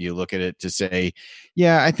when you look at it to say,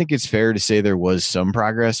 I think it's fair to say there was some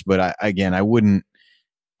progress, but I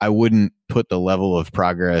wouldn't put the level of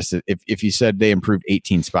progress. If you said they improved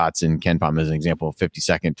 18 spots in Ken Palm as an example,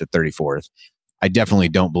 52nd to 34th, I definitely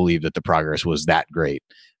don't believe that the progress was that great.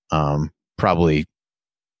 Probably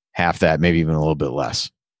half that, maybe even a little bit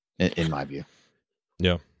less, in my view.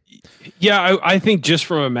 Yeah. Yeah, I think just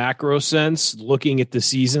from a macro sense, looking at the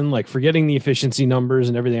season, like forgetting the efficiency numbers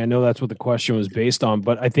and everything, I know that's what the question was based on,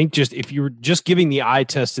 but I think just if you were just giving the eye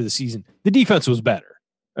test to the season, the defense was better.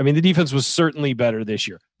 I mean, the defense was certainly better this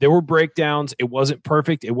year. There were breakdowns. It wasn't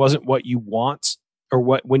perfect. It wasn't what you want or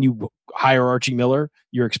what when you hire Archie Miller,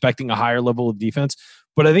 you're expecting a higher level of defense.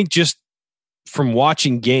 But I think just from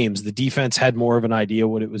watching games, the defense had more of an idea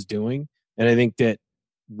what it was doing. And I think that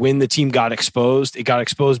when the team got exposed, it got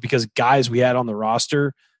exposed because guys we had on the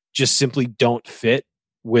roster just simply don't fit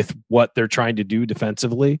with what they're trying to do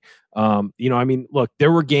defensively. Look, there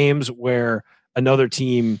were games where another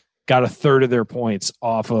team got a third of their points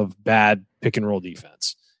off of bad pick and roll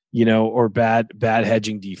defense, or bad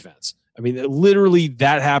hedging defense. I mean, literally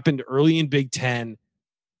that happened early in Big Ten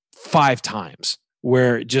 5 times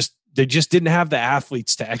where they just didn't have the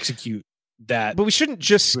athletes to execute that. But we shouldn't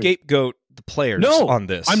just scapegoat the players on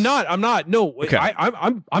this. I'm not. No, okay.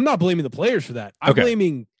 I'm not blaming the players for that. I'm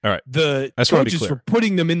blaming the coaches for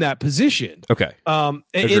putting them in that position. Okay. And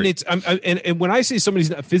it's and when I say somebody's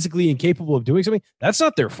not physically incapable of doing something, that's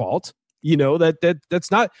not their fault.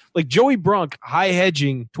 That's not like Joey Brunk high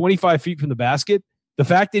hedging 25 feet from the basket. The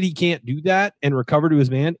fact that he can't do that and recover to his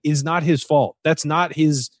man is not his fault. That's not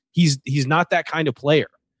his. He's not that kind of player.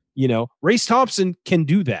 Race Thompson can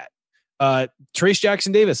do that. Trace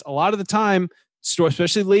Jackson Davis, a lot of the time,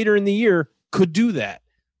 especially later in the year, could do that.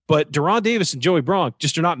 But Deron Davis and Joey Bronk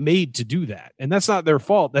just are not made to do that. And that's not their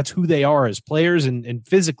fault. That's who they are as players, and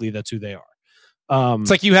physically that's who they are.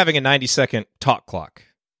 It's like you having a 90-second talk clock,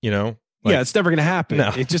 Like, it's never going to happen.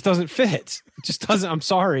 No. It just doesn't fit. It just doesn't. I'm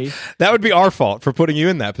sorry. That would be our fault for putting you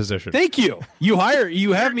in that position. Thank you. You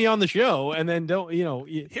have me on the show, and then Here's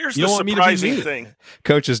you the don't want me to be surprising me. thing.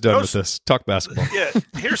 Coach is done with this. Talk basketball. Yeah,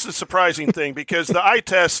 here's the surprising thing, because the eye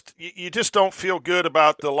test, you just don't feel good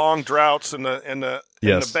about the long droughts and the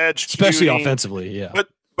bad shooting. Especially offensively. Yeah,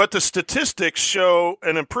 but the statistics show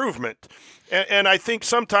an improvement. And I think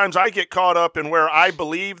sometimes I get caught up in where I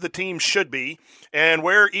believe the team should be and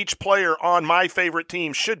where each player on my favorite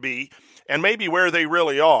team should be and maybe where they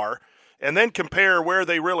really are, and then compare where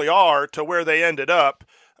they really are to where they ended up.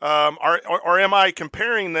 Or am I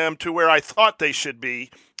comparing them to where I thought they should be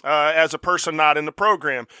as a person not in the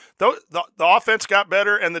program? The offense got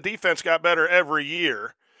better and the defense got better every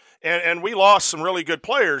year, and we lost some really good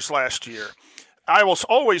players last year. I will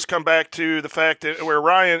always come back to the fact that where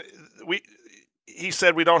Ryan – he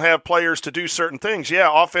said we don't have players to do certain things. Yeah,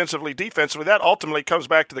 offensively, defensively, that ultimately comes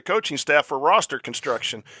back to the coaching staff for roster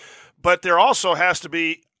construction. But there also has to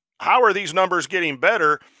be, how are these numbers getting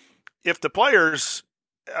better if the players,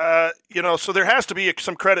 so there has to be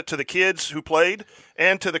some credit to the kids who played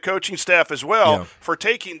and to the coaching staff as well for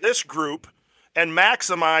taking this group and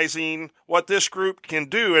maximizing what this group can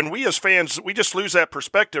do. And we as fans, we just lose that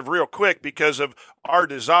perspective real quick because of our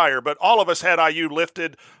desire. But all of us had IU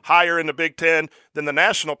lifted higher in the Big Ten than the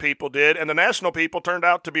national people did, and the national people turned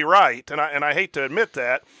out to be right. And I hate to admit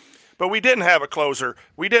that, but we didn't have a closer.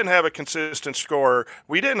 We didn't have a consistent scorer.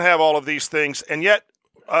 We didn't have all of these things, and yet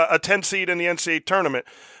a 10 seed in the NCAA tournament.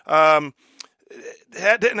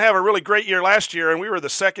 Didn't have a really great year last year, and we were the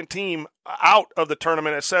second team out of the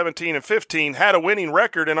tournament at 17-15, had a winning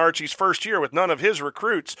record in Archie's first year with none of his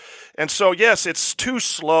recruits. And so, yes, it's too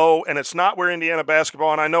slow, and it's not where Indiana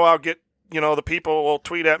basketball, and I know I'll get, the people will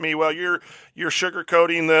tweet at me, well, you're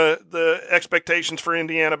sugarcoating the expectations for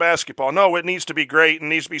Indiana basketball. No, it needs to be great and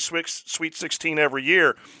needs to be Sweet 16 every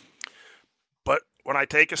year. But when I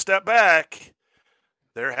take a step back,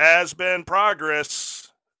 there has been progress.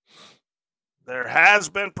 There has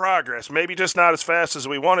been progress, maybe just not as fast as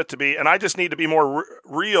we want it to be, and I just need to be more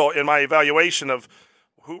real in my evaluation of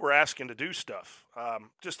who we're asking to do stuff.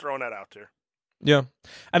 Just throwing that out there. Yeah.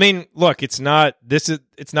 I mean, look, it's not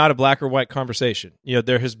a black or white conversation.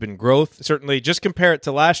 There has been growth. Certainly, just compare it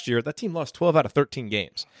to last year. That team lost 12 out of 13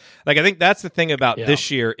 games. I think that's the thing about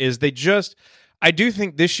this year is I do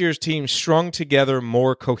think this year's team strung together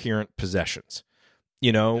more coherent possessions.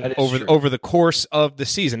 Over the course of the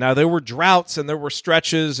season. Now there were droughts and there were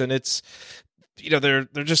stretches, and it's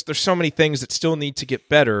there's so many things that still need to get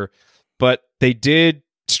better, but they did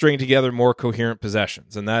string together more coherent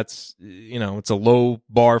possessions, and that's it's a low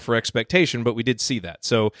bar for expectation, but we did see that.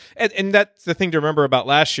 So and that's the thing to remember about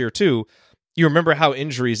last year too. You remember how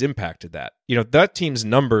injuries impacted that. That team's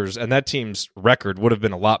numbers and that team's record would have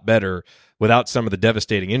been a lot better without some of the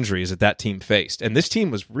devastating injuries that team faced. And this team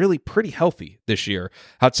was really pretty healthy this year,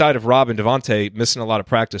 outside of Rob and Devontae missing a lot of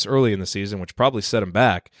practice early in the season, which probably set them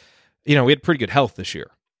back. We had pretty good health this year.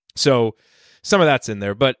 So some of that's in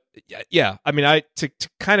there. But yeah, I mean, to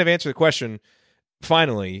kind of answer the question,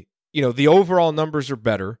 finally, the overall numbers are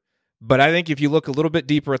better. But I think if you look a little bit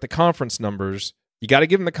deeper at the conference numbers, you got to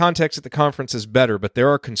give them the context that the conference is better, but there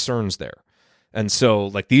are concerns there. And so,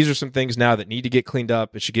 these are some things now that need to get cleaned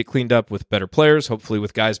up. It should get cleaned up with better players, hopefully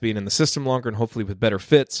with guys being in the system longer, and hopefully with better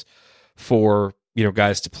fits for,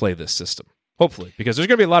 guys to play this system. Hopefully, because there's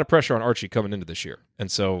going to be a lot of pressure on Archie coming into this year. And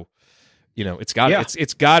so, it's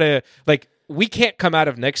got to, we can't come out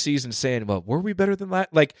of next season saying, well, were we better than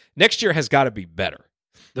that? Next year has got to be better.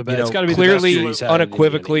 It's got to be clearly, the best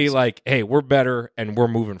unequivocally, hey, we're better and we're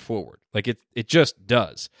moving forward. It just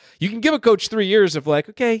does. You can give a coach 3 years of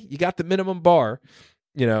okay, you got the minimum bar.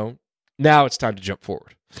 Now it's time to jump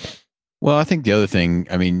forward. Well, I think the other thing,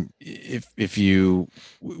 I mean, if you,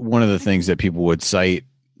 one of the things that people would cite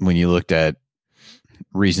when you looked at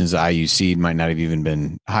reasons the IU seed might not have even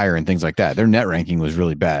been higher and things like that, their net ranking was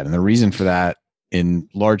really bad. And the reason for that, in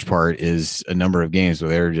large part, is a number of games where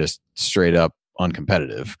they're just straight up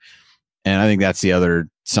uncompetitive. And I think that's the other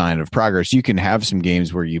sign of progress. You can have some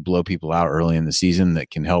games where you blow people out early in the season that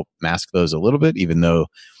can help mask those a little bit, even though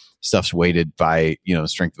stuff's weighted by,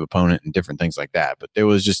 strength of opponent and different things like that. But there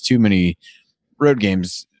was just too many road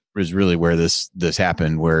games was really where this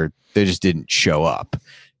happened, where they just didn't show up.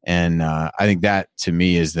 And I think that to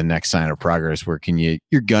me is the next sign of progress, where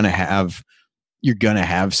you're gonna have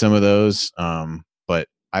some of those. But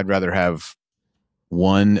I'd rather have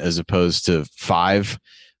one as opposed to five,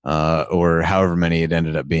 or however many it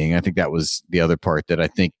ended up being. I think that was the other part that I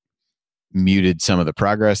think muted some of the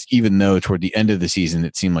progress, even though toward the end of the season,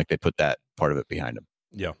 it seemed like they put that part of it behind them.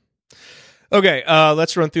 Yeah. Okay,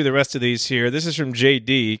 let's run through the rest of these here. This is from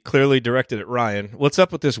JD, clearly directed at Ryan. What's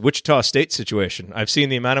up with this Wichita State situation? I've seen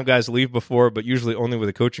the amount of guys leave before, but usually only with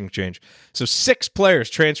a coaching change. So 6 players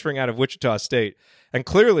transferring out of Wichita State. And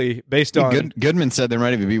clearly, based on... Goodman said there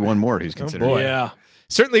might even be one more who's considered. Oh boy. Yeah.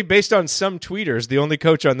 Certainly, based on some tweeters, the only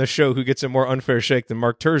coach on this show who gets a more unfair shake than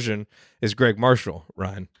Mark Turgeon is Greg Marshall,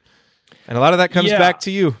 Ryan. And a lot of that comes back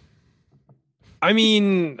to you. I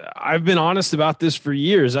mean, I've been honest about this for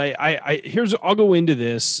years. I'll go into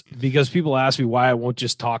this because people ask me why I won't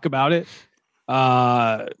just talk about it.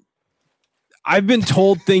 I've been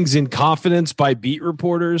told things in confidence by beat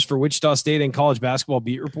reporters for Wichita State and college basketball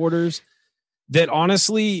beat reporters that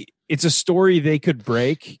honestly, it's a story they could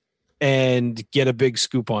break and get a big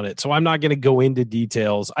scoop on it. So I'm not going to go into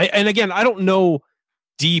details. And again, I don't know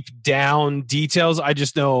deep down details. I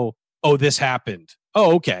just know, oh, this happened.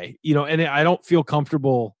 Oh, okay. And I don't feel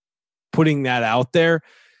comfortable putting that out there.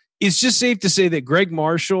 It's just safe to say that Greg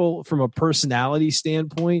Marshall, from a personality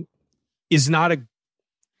standpoint, is not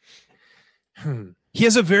he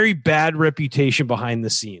has a very bad reputation behind the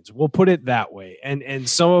scenes. We'll put it that way. And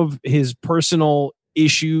some of his personal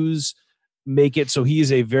issues make it so he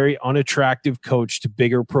is a very unattractive coach to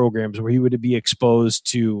bigger programs where he would be exposed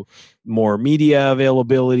to more media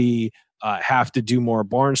availability, have to do more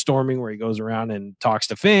barnstorming where he goes around and talks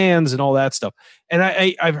to fans and all that stuff. And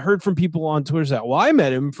I've heard from people on Twitter that, well, I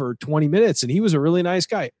met him for 20 minutes and he was a really nice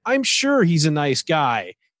guy. I'm sure he's a nice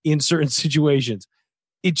guy in certain situations.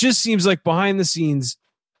 It just seems like behind the scenes,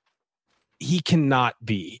 he cannot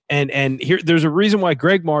be. And here, there's a reason why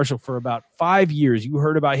Greg Marshall, for about 5 years, you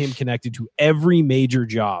heard about him connected to every major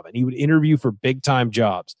job and he would interview for big time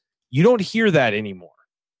jobs. You don't hear that anymore.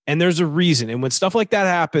 And there's a reason. And when stuff like that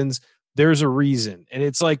happens, there's a reason. And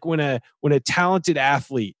it's like when a talented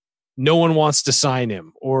athlete, no one wants to sign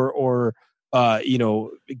him or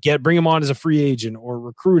bring him on as a free agent or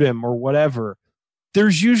recruit him or whatever.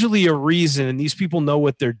 There's usually a reason, and these people know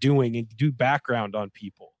what they're doing and do background on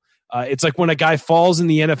people. It's like when a guy falls in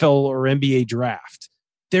the NFL or NBA draft,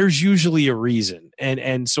 there's usually a reason.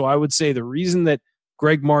 And so I would say the reason that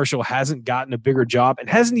Greg Marshall hasn't gotten a bigger job and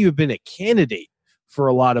hasn't even been a candidate for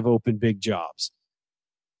a lot of open big jobs,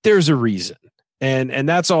 there's a reason. And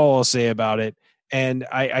that's all I'll say about it. And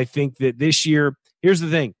I think that this year, here's the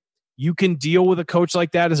thing. You can deal with a coach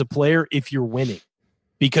like that as a player if you're winning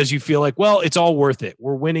because you feel like, well, it's all worth it.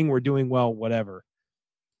 We're winning. We're doing well, whatever.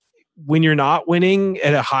 When you're not winning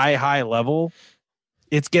at a high level,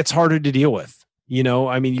 it gets harder to deal with.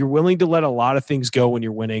 I mean, you're willing to let a lot of things go when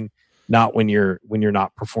you're winning, not when you're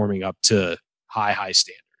not performing up to high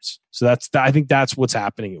standards. So I think that's what's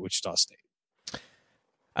happening at Wichita State.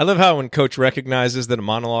 I love how when Coach recognizes that a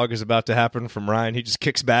monologue is about to happen from Ryan, he just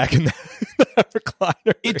kicks back in the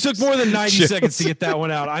recliner. It took more than 90 seconds to get that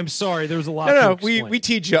one out. I'm sorry. There was a lot. No, we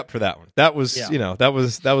teed you up for that one. That was,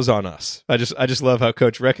 that was on us. I just love how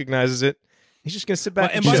Coach recognizes it. He's just going to sit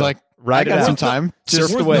back and like, ride it out. Some time.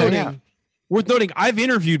 Surf away. Worth noting, I've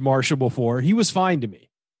interviewed Marshall before. He was fine to me.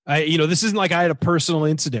 This isn't like I had a personal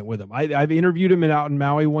incident with him. I've interviewed him out in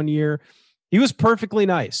Maui one year. He was perfectly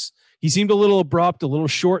nice. He seemed a little abrupt, a little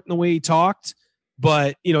short in the way he talked,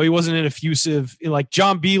 but he wasn't an effusive like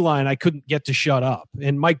John Beeline. I couldn't get to shut up.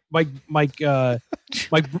 And Mike Man, Bray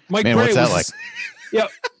what's that like? Yeah,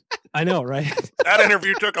 I know, right? That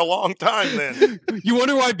interview took a long time. Then you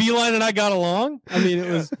wonder why Beeline and I got along? I mean,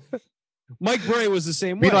 it was Mike Bray was the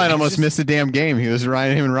same way. Beeline almost missed the damn game. Him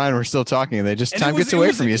and Ryan were still talking, and time gets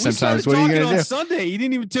away from you sometimes. What are you going to do? Sunday, he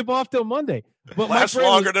didn't even tip off till Monday. But lasts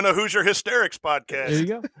longer than a Hoosier Hysterics podcast. There you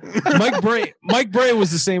go. Mike Bray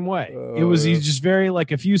was the same way. He's just very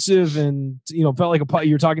like effusive and felt like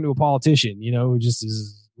you're talking to a politician. Who just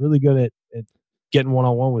is really good at getting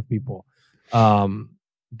one-on-one with people.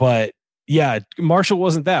 But yeah, Marshall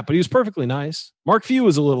wasn't that, but he was perfectly nice. Mark Few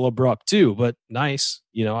was a little abrupt too, but nice.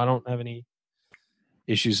 I don't have any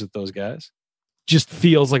issues with those guys. Just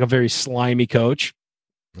feels like a very slimy coach.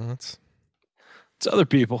 It's other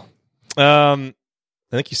people. I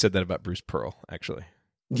think you said that about Bruce Pearl, actually.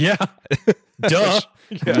 Yeah. Duh.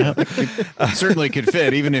 Yeah. Certainly could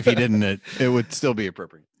fit. Even if he didn't, it would still be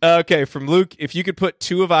appropriate. Okay, from Luke, if you could put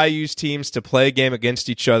two of IU's teams to play a game against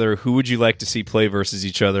each other, who would you like to see play versus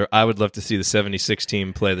each other? I would love to see the 76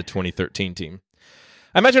 team play the 2013 team.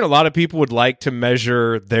 I imagine a lot of people would like to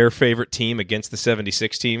measure their favorite team against the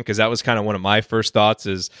 76 team because that was kind of one of my first thoughts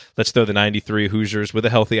is let's throw the 93 Hoosiers with a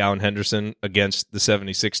healthy Allen Henderson against the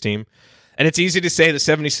 76 team. And it's easy to say the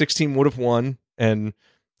 76 team would have won and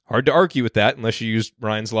hard to argue with that unless you use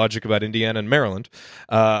Ryan's logic about Indiana and Maryland.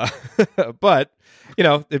 But,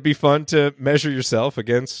 it'd be fun to measure yourself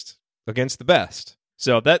against the best.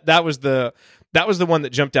 So that was the one that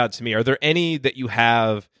jumped out to me. Are there any that you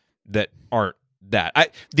have that aren't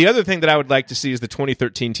that? The other thing that I would like to see is the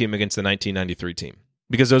 2013 team against the 1993 team,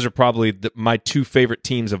 because those are probably my two favorite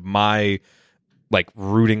teams of my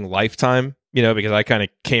rooting lifetime. Because I kind of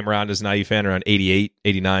came around as an IU fan around 88,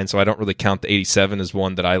 89, so I don't really count the 87 as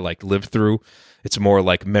one that I lived through. It's more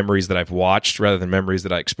like memories that I've watched rather than memories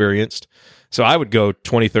that I experienced. So I would go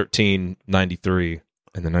 2013, 93,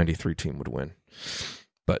 and the 93 team would win.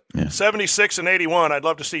 But 76 and 81, I'd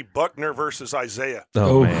love to see Buckner versus Isaiah.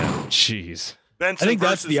 Oh man, jeez. Benson I think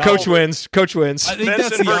that's the Coach wins. Coach wins. I think Benson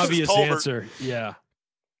that's the versus obvious Tolbert. answer. Yeah.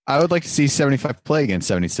 I would like to see 75 play against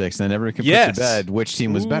 76, and then everyone can put to bed which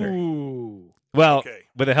team was better. Well,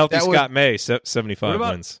 with a healthy That would- Scott May, 75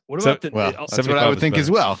 wins. What about that's what I would think as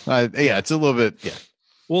well. It's a little bit. Yeah.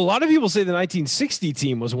 Well, a lot of people say the 1960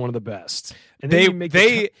 team was one of the best. And then you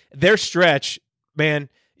make their stretch, man.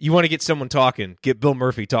 You want to get someone talking? Get Bill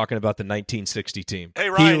Murphy talking about the 1960 team. Hey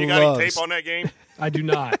Ryan, you got any tape on that game? I do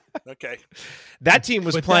not. Okay. That team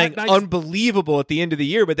was playing unbelievable at the end of the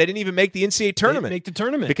year, but they didn't even make the NCAA tournament. They didn't make the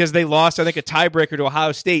tournament because they lost, I think, a tiebreaker to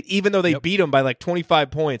Ohio State, even though they beat them by 25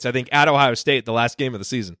 points, I think, at Ohio State the last game of the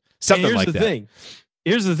season. Something like that.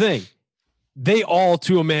 Here's the thing. They all,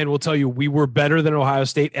 to a man, will tell you we were better than Ohio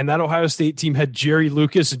State, and that Ohio State team had Jerry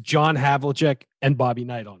Lucas, John Havlicek, and Bobby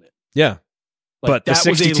Knight on it. Yeah. But the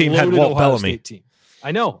 60 team had Walt Bellamy. Team.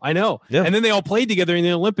 I know. Yeah. And then they all played together in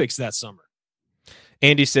the Olympics that summer.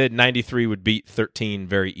 Andy said 93 would beat 13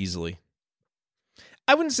 very easily.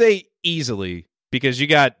 I wouldn't say easily, because you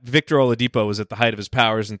got Victor Oladipo was at the height of his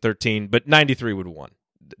powers in 13, but 93 would have won.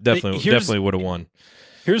 Definitely would have won.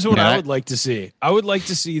 Here's what I would like to see. I would like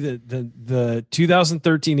to see the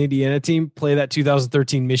 2013 Indiana team play that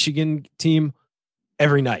 2013 Michigan team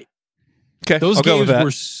every night. Okay, those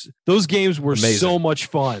games were amazing. So much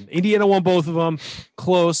fun. Indiana won both of them,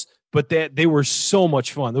 close, but they were so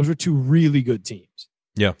much fun. Those were two really good teams.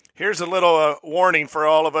 Yeah. Here's a little warning for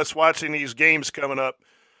all of us watching these games coming up.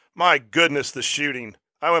 My goodness, the shooting.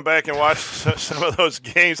 I went back and watched some of those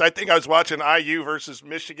games. I think I was watching IU versus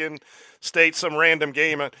Michigan State, some random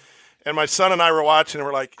game, and my son and I were watching, and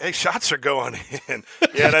we're like, hey, shots are going in.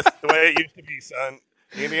 Yeah, that's the way it used to be, son.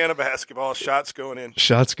 Indiana basketball, shots going in.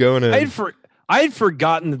 Shots going in. I had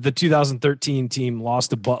forgotten that the 2013 team lost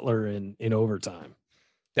to Butler in overtime.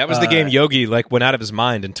 That was the game Yogi went out of his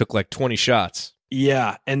mind and took 20 shots.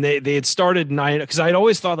 Yeah, and they had started 9 because I'd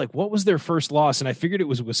always thought what was their first loss, and I figured it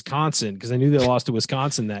was Wisconsin because I knew they lost to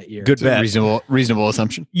Wisconsin that year. Good bet. Reasonable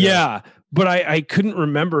assumption. Yeah, but I couldn't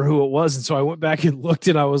remember who it was, and so I went back and looked,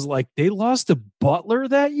 and I was like, they lost to Butler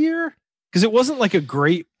that year. Because it wasn't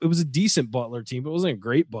it was a decent Butler team, but it wasn't a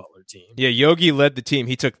great Butler team. Yeah, Yogi led the team.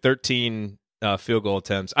 He took 13 field goal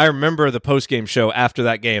attempts. I remember the post-game show after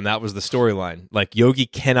that game. That was the storyline. Yogi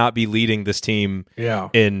cannot be leading this team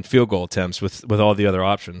in field goal attempts with all the other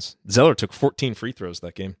options. Zeller took 14 free throws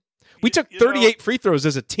that game. We took 38 free throws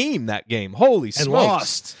as a team that game. Holy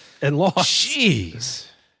smokes. And lost. Jeez.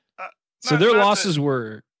 So their losses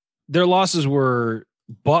were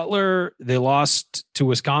Butler, they lost to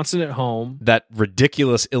Wisconsin at home. That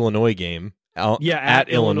ridiculous Illinois game. At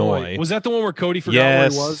Illinois. Was that the one where Cody forgot where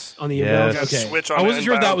he was on the inbound? Okay. I wasn't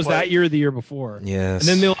sure if that was that year or the year before. Yes. And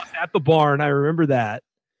then they lost at the barn. I remember that.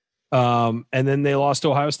 And then they lost to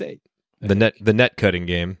Ohio State. The net cutting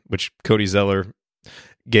game, which Cody Zeller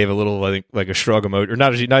gave a little, I think, a shrug emoji, or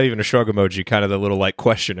not even a shrug emoji, kind of the little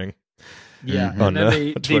questioning. Yeah. And then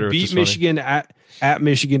they beat Michigan at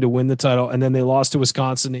Michigan to win the title, and then they lost to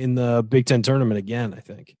Wisconsin in the Big Ten tournament again, I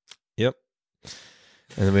think. Yep.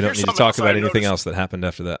 And then we don't need to talk about anything else that happened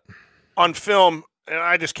after that. On film, and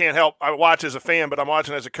I just can't help, I watch as a fan, but I'm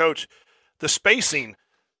watching as a coach, the spacing.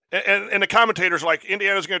 And the commentators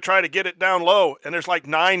Indiana's going to try to get it down low, and there's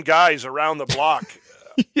 9 guys around the block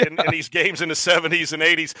in these games in the 70s and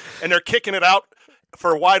 80s, and they're kicking it out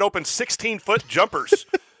for wide open 16-foot jumpers.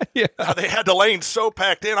 Yeah. They had the lane so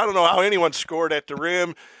packed in. I don't know how anyone scored at the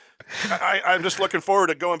rim. I'm just looking forward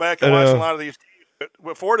to going back and watching a lot of these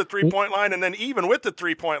before the three-point line, and then even with the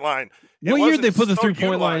three-point line. What year did they put the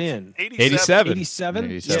three-point line in? 87.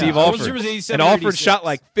 87? Steve Alford. And Alford shot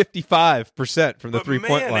 55% from the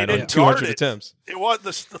three-point line on 200 attempts. It was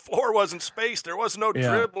the floor wasn't spaced. There was no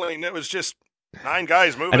dribbling. It was just 9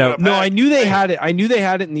 guys moving. I knew they had it. I knew they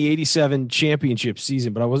had it in the 87 championship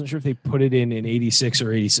season, but I wasn't sure if they put it in 86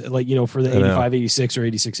 or 87, for the 85, 86 or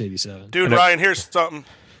 86, 87. Dude, Ryan, here's something.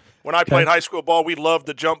 When I played high school ball, we loved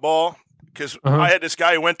the jump ball because I had this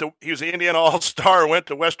guy who he was the Indiana All-Star, went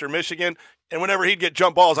to Western Michigan, and whenever he'd get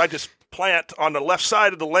jump balls, I just plant on the left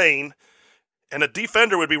side of the lane, and a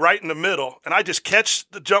defender would be right in the middle, and I just catch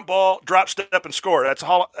the jump ball, drop step, and score. That's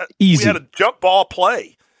all. Easy. We had a jump ball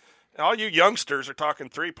play. And all you youngsters are talking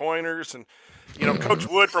 3-pointers, and Coach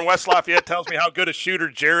Wood from West Lafayette tells me how good a shooter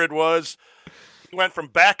Jared was. He went from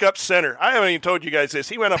backup center. I haven't even told you guys this.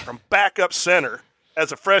 He went up from backup center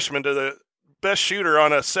as a freshman to the best shooter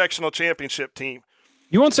on a sectional championship team.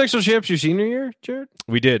 You won sectional champs your senior year, Jared?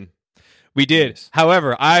 We did. Nice.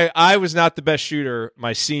 However, I was not the best shooter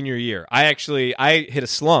my senior year. I hit a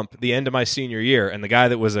slump at the end of my senior year, and the guy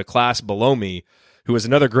that was a class below me, who was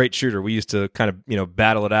another great shooter, we used to kind of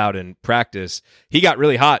battle it out in practice. He got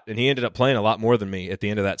really hot, and he ended up playing a lot more than me at the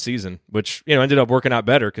end of that season, which ended up working out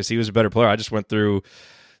better because he was a better player. I just went through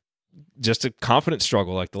just a confidence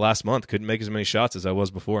struggle like the last month. Couldn't make as many shots as I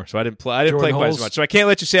was before, so I didn't play quite as much. So I can't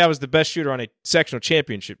let you say I was the best shooter on a sectional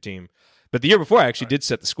championship team. But the year before, I actually did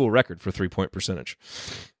set the school record for 3-point percentage.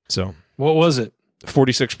 So what was it?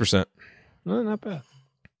 46%. No, not bad.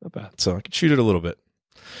 Not bad. So I could shoot it a little bit.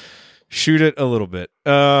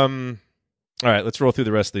 All right, let's roll through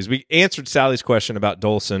the rest of these. We answered Sally's question about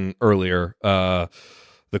Dolson earlier. The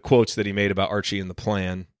quotes that he made about Archie and the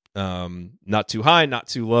plan. Not too high, not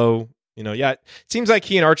too low. It seems like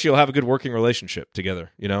he and Archie will have a good working relationship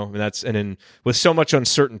together. And with so much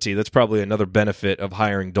uncertainty, that's probably another benefit of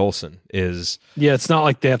hiring Dolson. It's not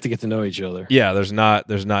like they have to get to know each other. Yeah, there's not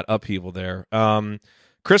upheaval there.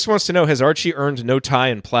 Chris wants to know: has Archie earned no tie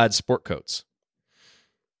and plaid sport coats?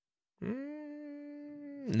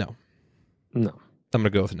 No. I'm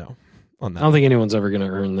gonna go with no on that. I don't think anyone's ever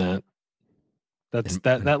gonna earn that.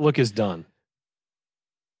 That look is done.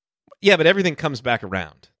 Yeah, but everything comes back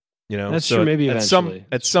around. That's true. Maybe eventually.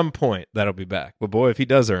 At some point that'll be back. But boy, if he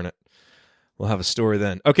does earn it, we'll have a story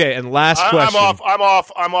then. Okay, and last question. I'm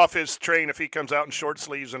off his train if he comes out in short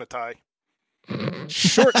sleeves and a tie.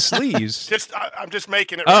 Short sleeves. I'm just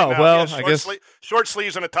making it. Right now. Well, yeah, I guess short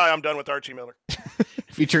sleeves and a tie. I'm done with Archie Miller.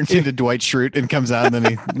 If he turns into Dwight Schrute and comes out,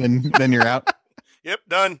 then you're out. Yep,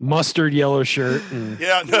 done. Mustard yellow shirt.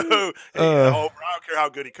 Yeah, no. I don't care how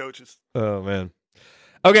good he coaches. Oh man.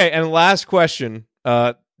 Okay, and last question.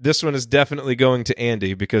 This one is definitely going to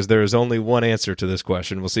Andy because there is only one answer to this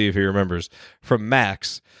question. We'll see if he remembers. From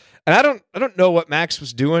Max. And I don't know what Max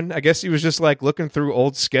was doing. I guess he was just like looking through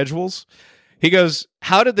old schedules. He goes,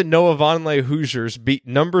 how did the Noah Vonleh Hoosiers beat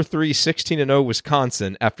number 3 16-0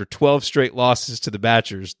 Wisconsin after 12 straight losses to the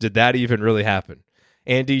Badgers? Did that even really happen?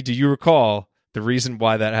 Andy, do you recall the reason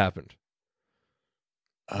why that happened?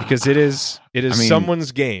 Because it is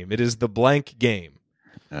someone's game. It is the blank game.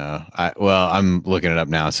 I'm looking it up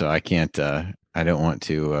now, so I can't. I don't want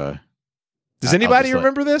to. Does anybody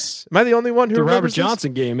remember this? Am I the only one who remembers the Robert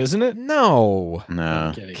Johnson game? Isn't it? No.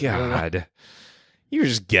 God, you were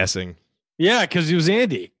just guessing. Yeah, because he was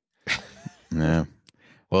Andy. No.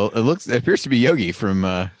 Well, it appears to be Yogi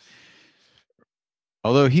from.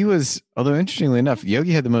 Although interestingly enough,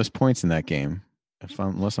 Yogi had the most points in that game.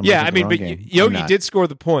 Yogi did score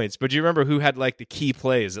the points, but do you remember who had like the key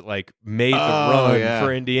plays that like made the run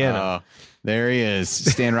for Indiana? There he is,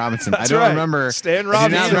 Stan Robinson. I don't remember Stan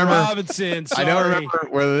Robinson. Sorry. I don't remember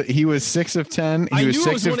whether he was 6 of 10. He was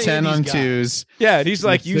 6 of 10 on twos. Yeah, and he's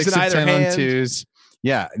like using either hand on twos.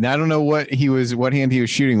 Yeah, and I don't know what hand he was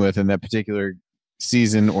shooting with in that particular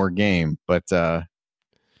season or game, but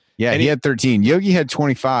yeah, he had 13. Yogi had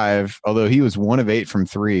 25, although he was 1 of 8 from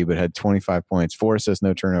 3, but had 25 points, 4 assists,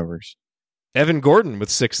 no turnovers. Evan Gordon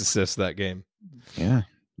with 6 assists that game. Yeah.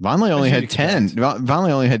 Vonleh only had 10.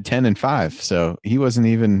 Vonleh only had 10 and 5, so he wasn't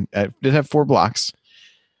even did have 4 blocks.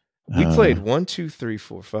 We played 1, 2, 3,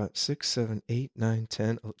 4, 5, 6, 7, 8, 9,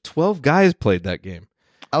 10, 12 guys played that game.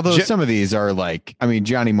 Although some of these are like,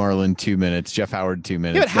 Johnny Marlin 2 minutes, Jeff Howard 2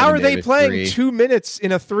 minutes. Yeah, but how are they playing 2 minutes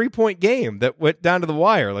in a 3-point game that went down to the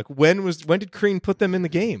wire? Like when did Crean put them in the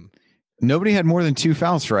game? Nobody had more than 2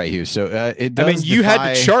 fouls for IU, so it does. You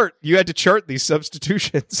had to chart these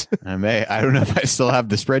substitutions. I don't know if I still have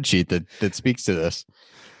the spreadsheet that speaks to this.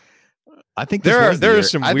 I think there are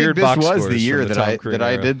some weird box scores. This was the year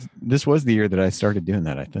This was the year that I started doing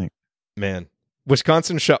that. I think. Man,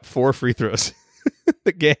 Wisconsin shot 4 free throws.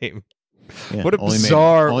 The game. Yeah, what a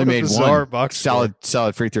bizarre one box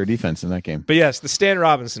solid free throw defense in that game. But yes, the Stan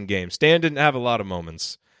Robinson game. Stan didn't have a lot of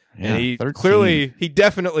moments. Yeah, And he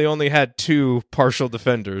definitely only had 2 partial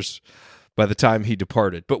defenders by the time he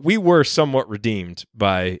departed. But we were somewhat redeemed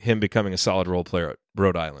by him becoming a solid role player at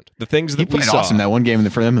Rhode Island. The things that he played we saw. Awesome that one game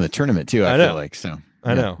for them in the tournament too. I feel like so.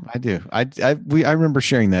 I know. I do. I remember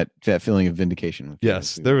sharing that feeling of vindication with you.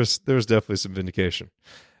 Yes, there was definitely some vindication.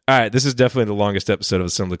 All right, this is definitely the longest episode of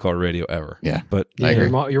Assembly Call Radio ever. Yeah, but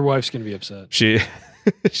your wife's going to be upset. She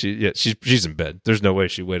She's in bed. There's no way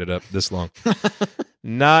she waited up this long.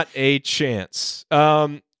 Not a chance.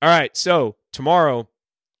 All right, so tomorrow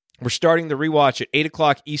we're starting the rewatch at 8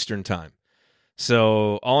 o'clock Eastern time.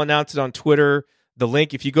 So I'll announce it on Twitter. The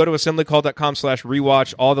link, if you go to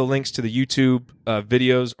assemblycall.com/rewatch, all the links to the YouTube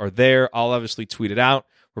videos are there. I'll obviously tweet it out.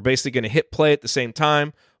 We're basically going to hit play at the same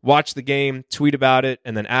time, watch the game, tweet about it,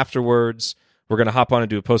 and then afterwards we're going to hop on and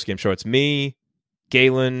do a post-game show. It's me,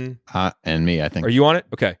 Galen, and me, I think. Are you on it?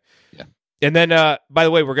 Okay. Yeah. And then, by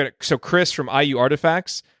the way, so Chris from IU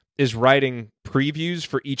Artifacts is writing previews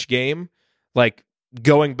for each game, like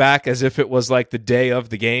going back as if it was like the day of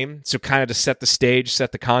the game. So kind of to set the stage,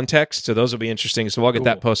 set the context. So those will be interesting. So I'll get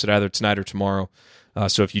that posted either tonight or tomorrow.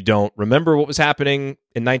 So if you don't remember what was happening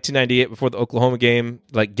in 1998 before the Oklahoma game,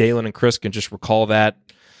 like Galen and Chris can just recall that,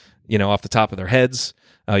 off the top of their heads.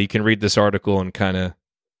 You can read this article and kind of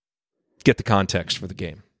get the context for the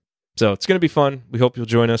game. So it's going to be fun. We hope you'll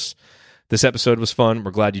join us. This episode was fun.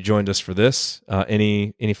 We're glad you joined us for this.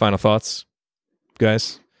 Any final thoughts,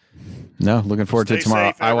 guys? No, looking forward to it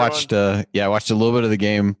tomorrow. Safe, I watched a little bit of the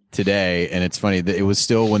game today, and it's funny that it was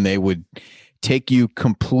still when they would take you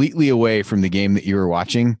completely away from the game that you were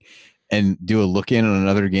watching and do a look in on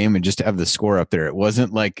another game and just have the score up there. It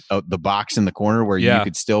wasn't like the box in the corner where you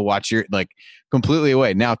could still watch your completely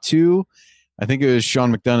away. Now, I think it was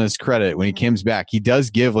Sean McDonough's credit when he comes back. He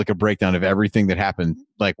does give like a breakdown of everything that happened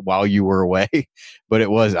like while you were away, but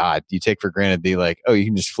it was odd. You take for granted you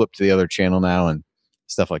can just flip to the other channel now and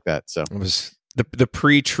stuff like that. So it was the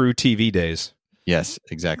pre-True TV days. Yes,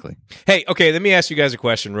 exactly. Hey, okay, let me ask you guys a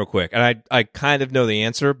question real quick. And I kind of know the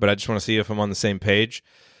answer, but I just want to see if I'm on the same page.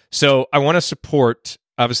 So I want to support,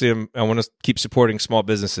 obviously I want to keep supporting small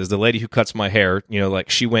businesses. The lady who cuts my hair,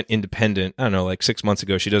 she went independent, I don't know, like 6 months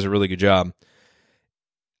ago. She does a really good job.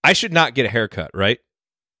 I should not get a haircut, right?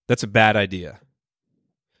 That's a bad idea.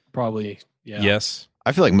 Probably, yeah. Yes.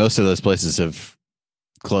 I feel like most of those places have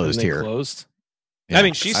closed here. Closed? Yeah. I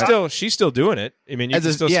mean, she's still doing it. I mean, you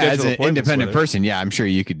can still schedule as an independent person, I'm sure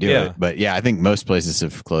you could do it. But I think most places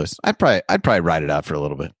have closed. I'd probably ride it out for a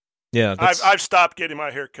little bit. Yeah, I've stopped getting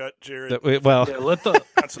my hair cut, Jared. Let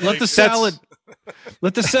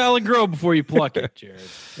the salad grow before you pluck it, Jared.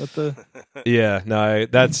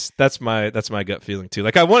 That's my gut feeling too.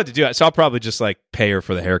 Like I wanted to do it, so I'll probably just like pay her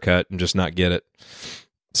for the haircut and just not get it.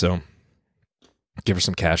 So give her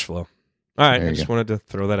some cash flow. All right, I just wanted to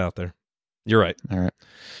throw that out there. You're right. All right,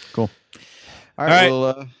 cool. All right.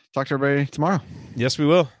 We'll talk to everybody tomorrow. Yes, we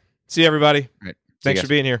will. See you, everybody. All right. Thanks for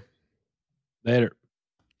being here. Later.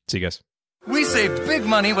 See you guys. We saved big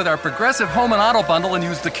money with our Progressive Home and Auto Bundle and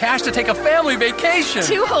used the cash to take a family vacation.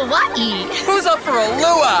 To Hawaii. Who's up for a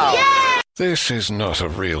luau? Yay! This is not a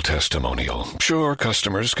real testimonial. Sure,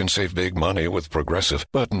 customers can save big money with Progressive,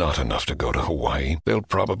 but not enough to go to Hawaii. They'll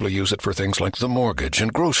probably use it for things like the mortgage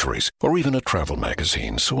and groceries, or even a travel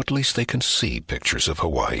magazine, so at least they can see pictures of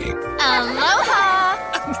Hawaii. Aloha!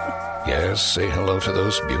 Yes, say hello to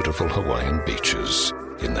those beautiful Hawaiian beaches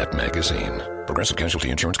in that magazine. Progressive Casualty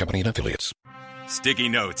Insurance Company and Affiliates. Sticky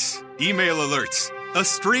notes, email alerts, a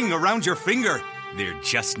string around your finger. They're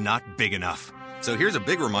just not big enough. So here's a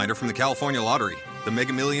big reminder from the California Lottery. The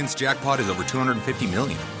Mega Millions jackpot is over $250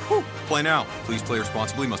 million. Whew. Play now. Please play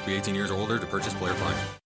responsibly. Must be 18 years or older to purchase player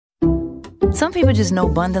plan. Some people just know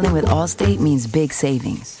bundling with Allstate means big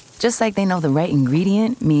savings. Just like they know the right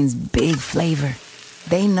ingredient means big flavor.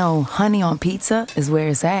 They know honey on pizza is where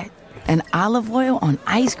it's at. And olive oil on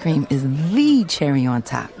ice cream is the cherry on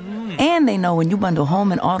top. And they know when you bundle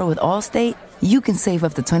home and auto with Allstate, you can save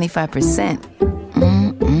up to 25%.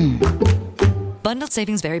 Bundled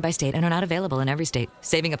savings vary by state and are not available in every state.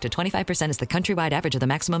 Saving up to 25% is the countrywide average of the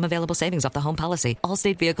maximum available savings off the home policy.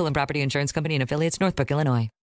 Allstate Vehicle and Property Insurance Company and Affiliates, Northbrook, Illinois.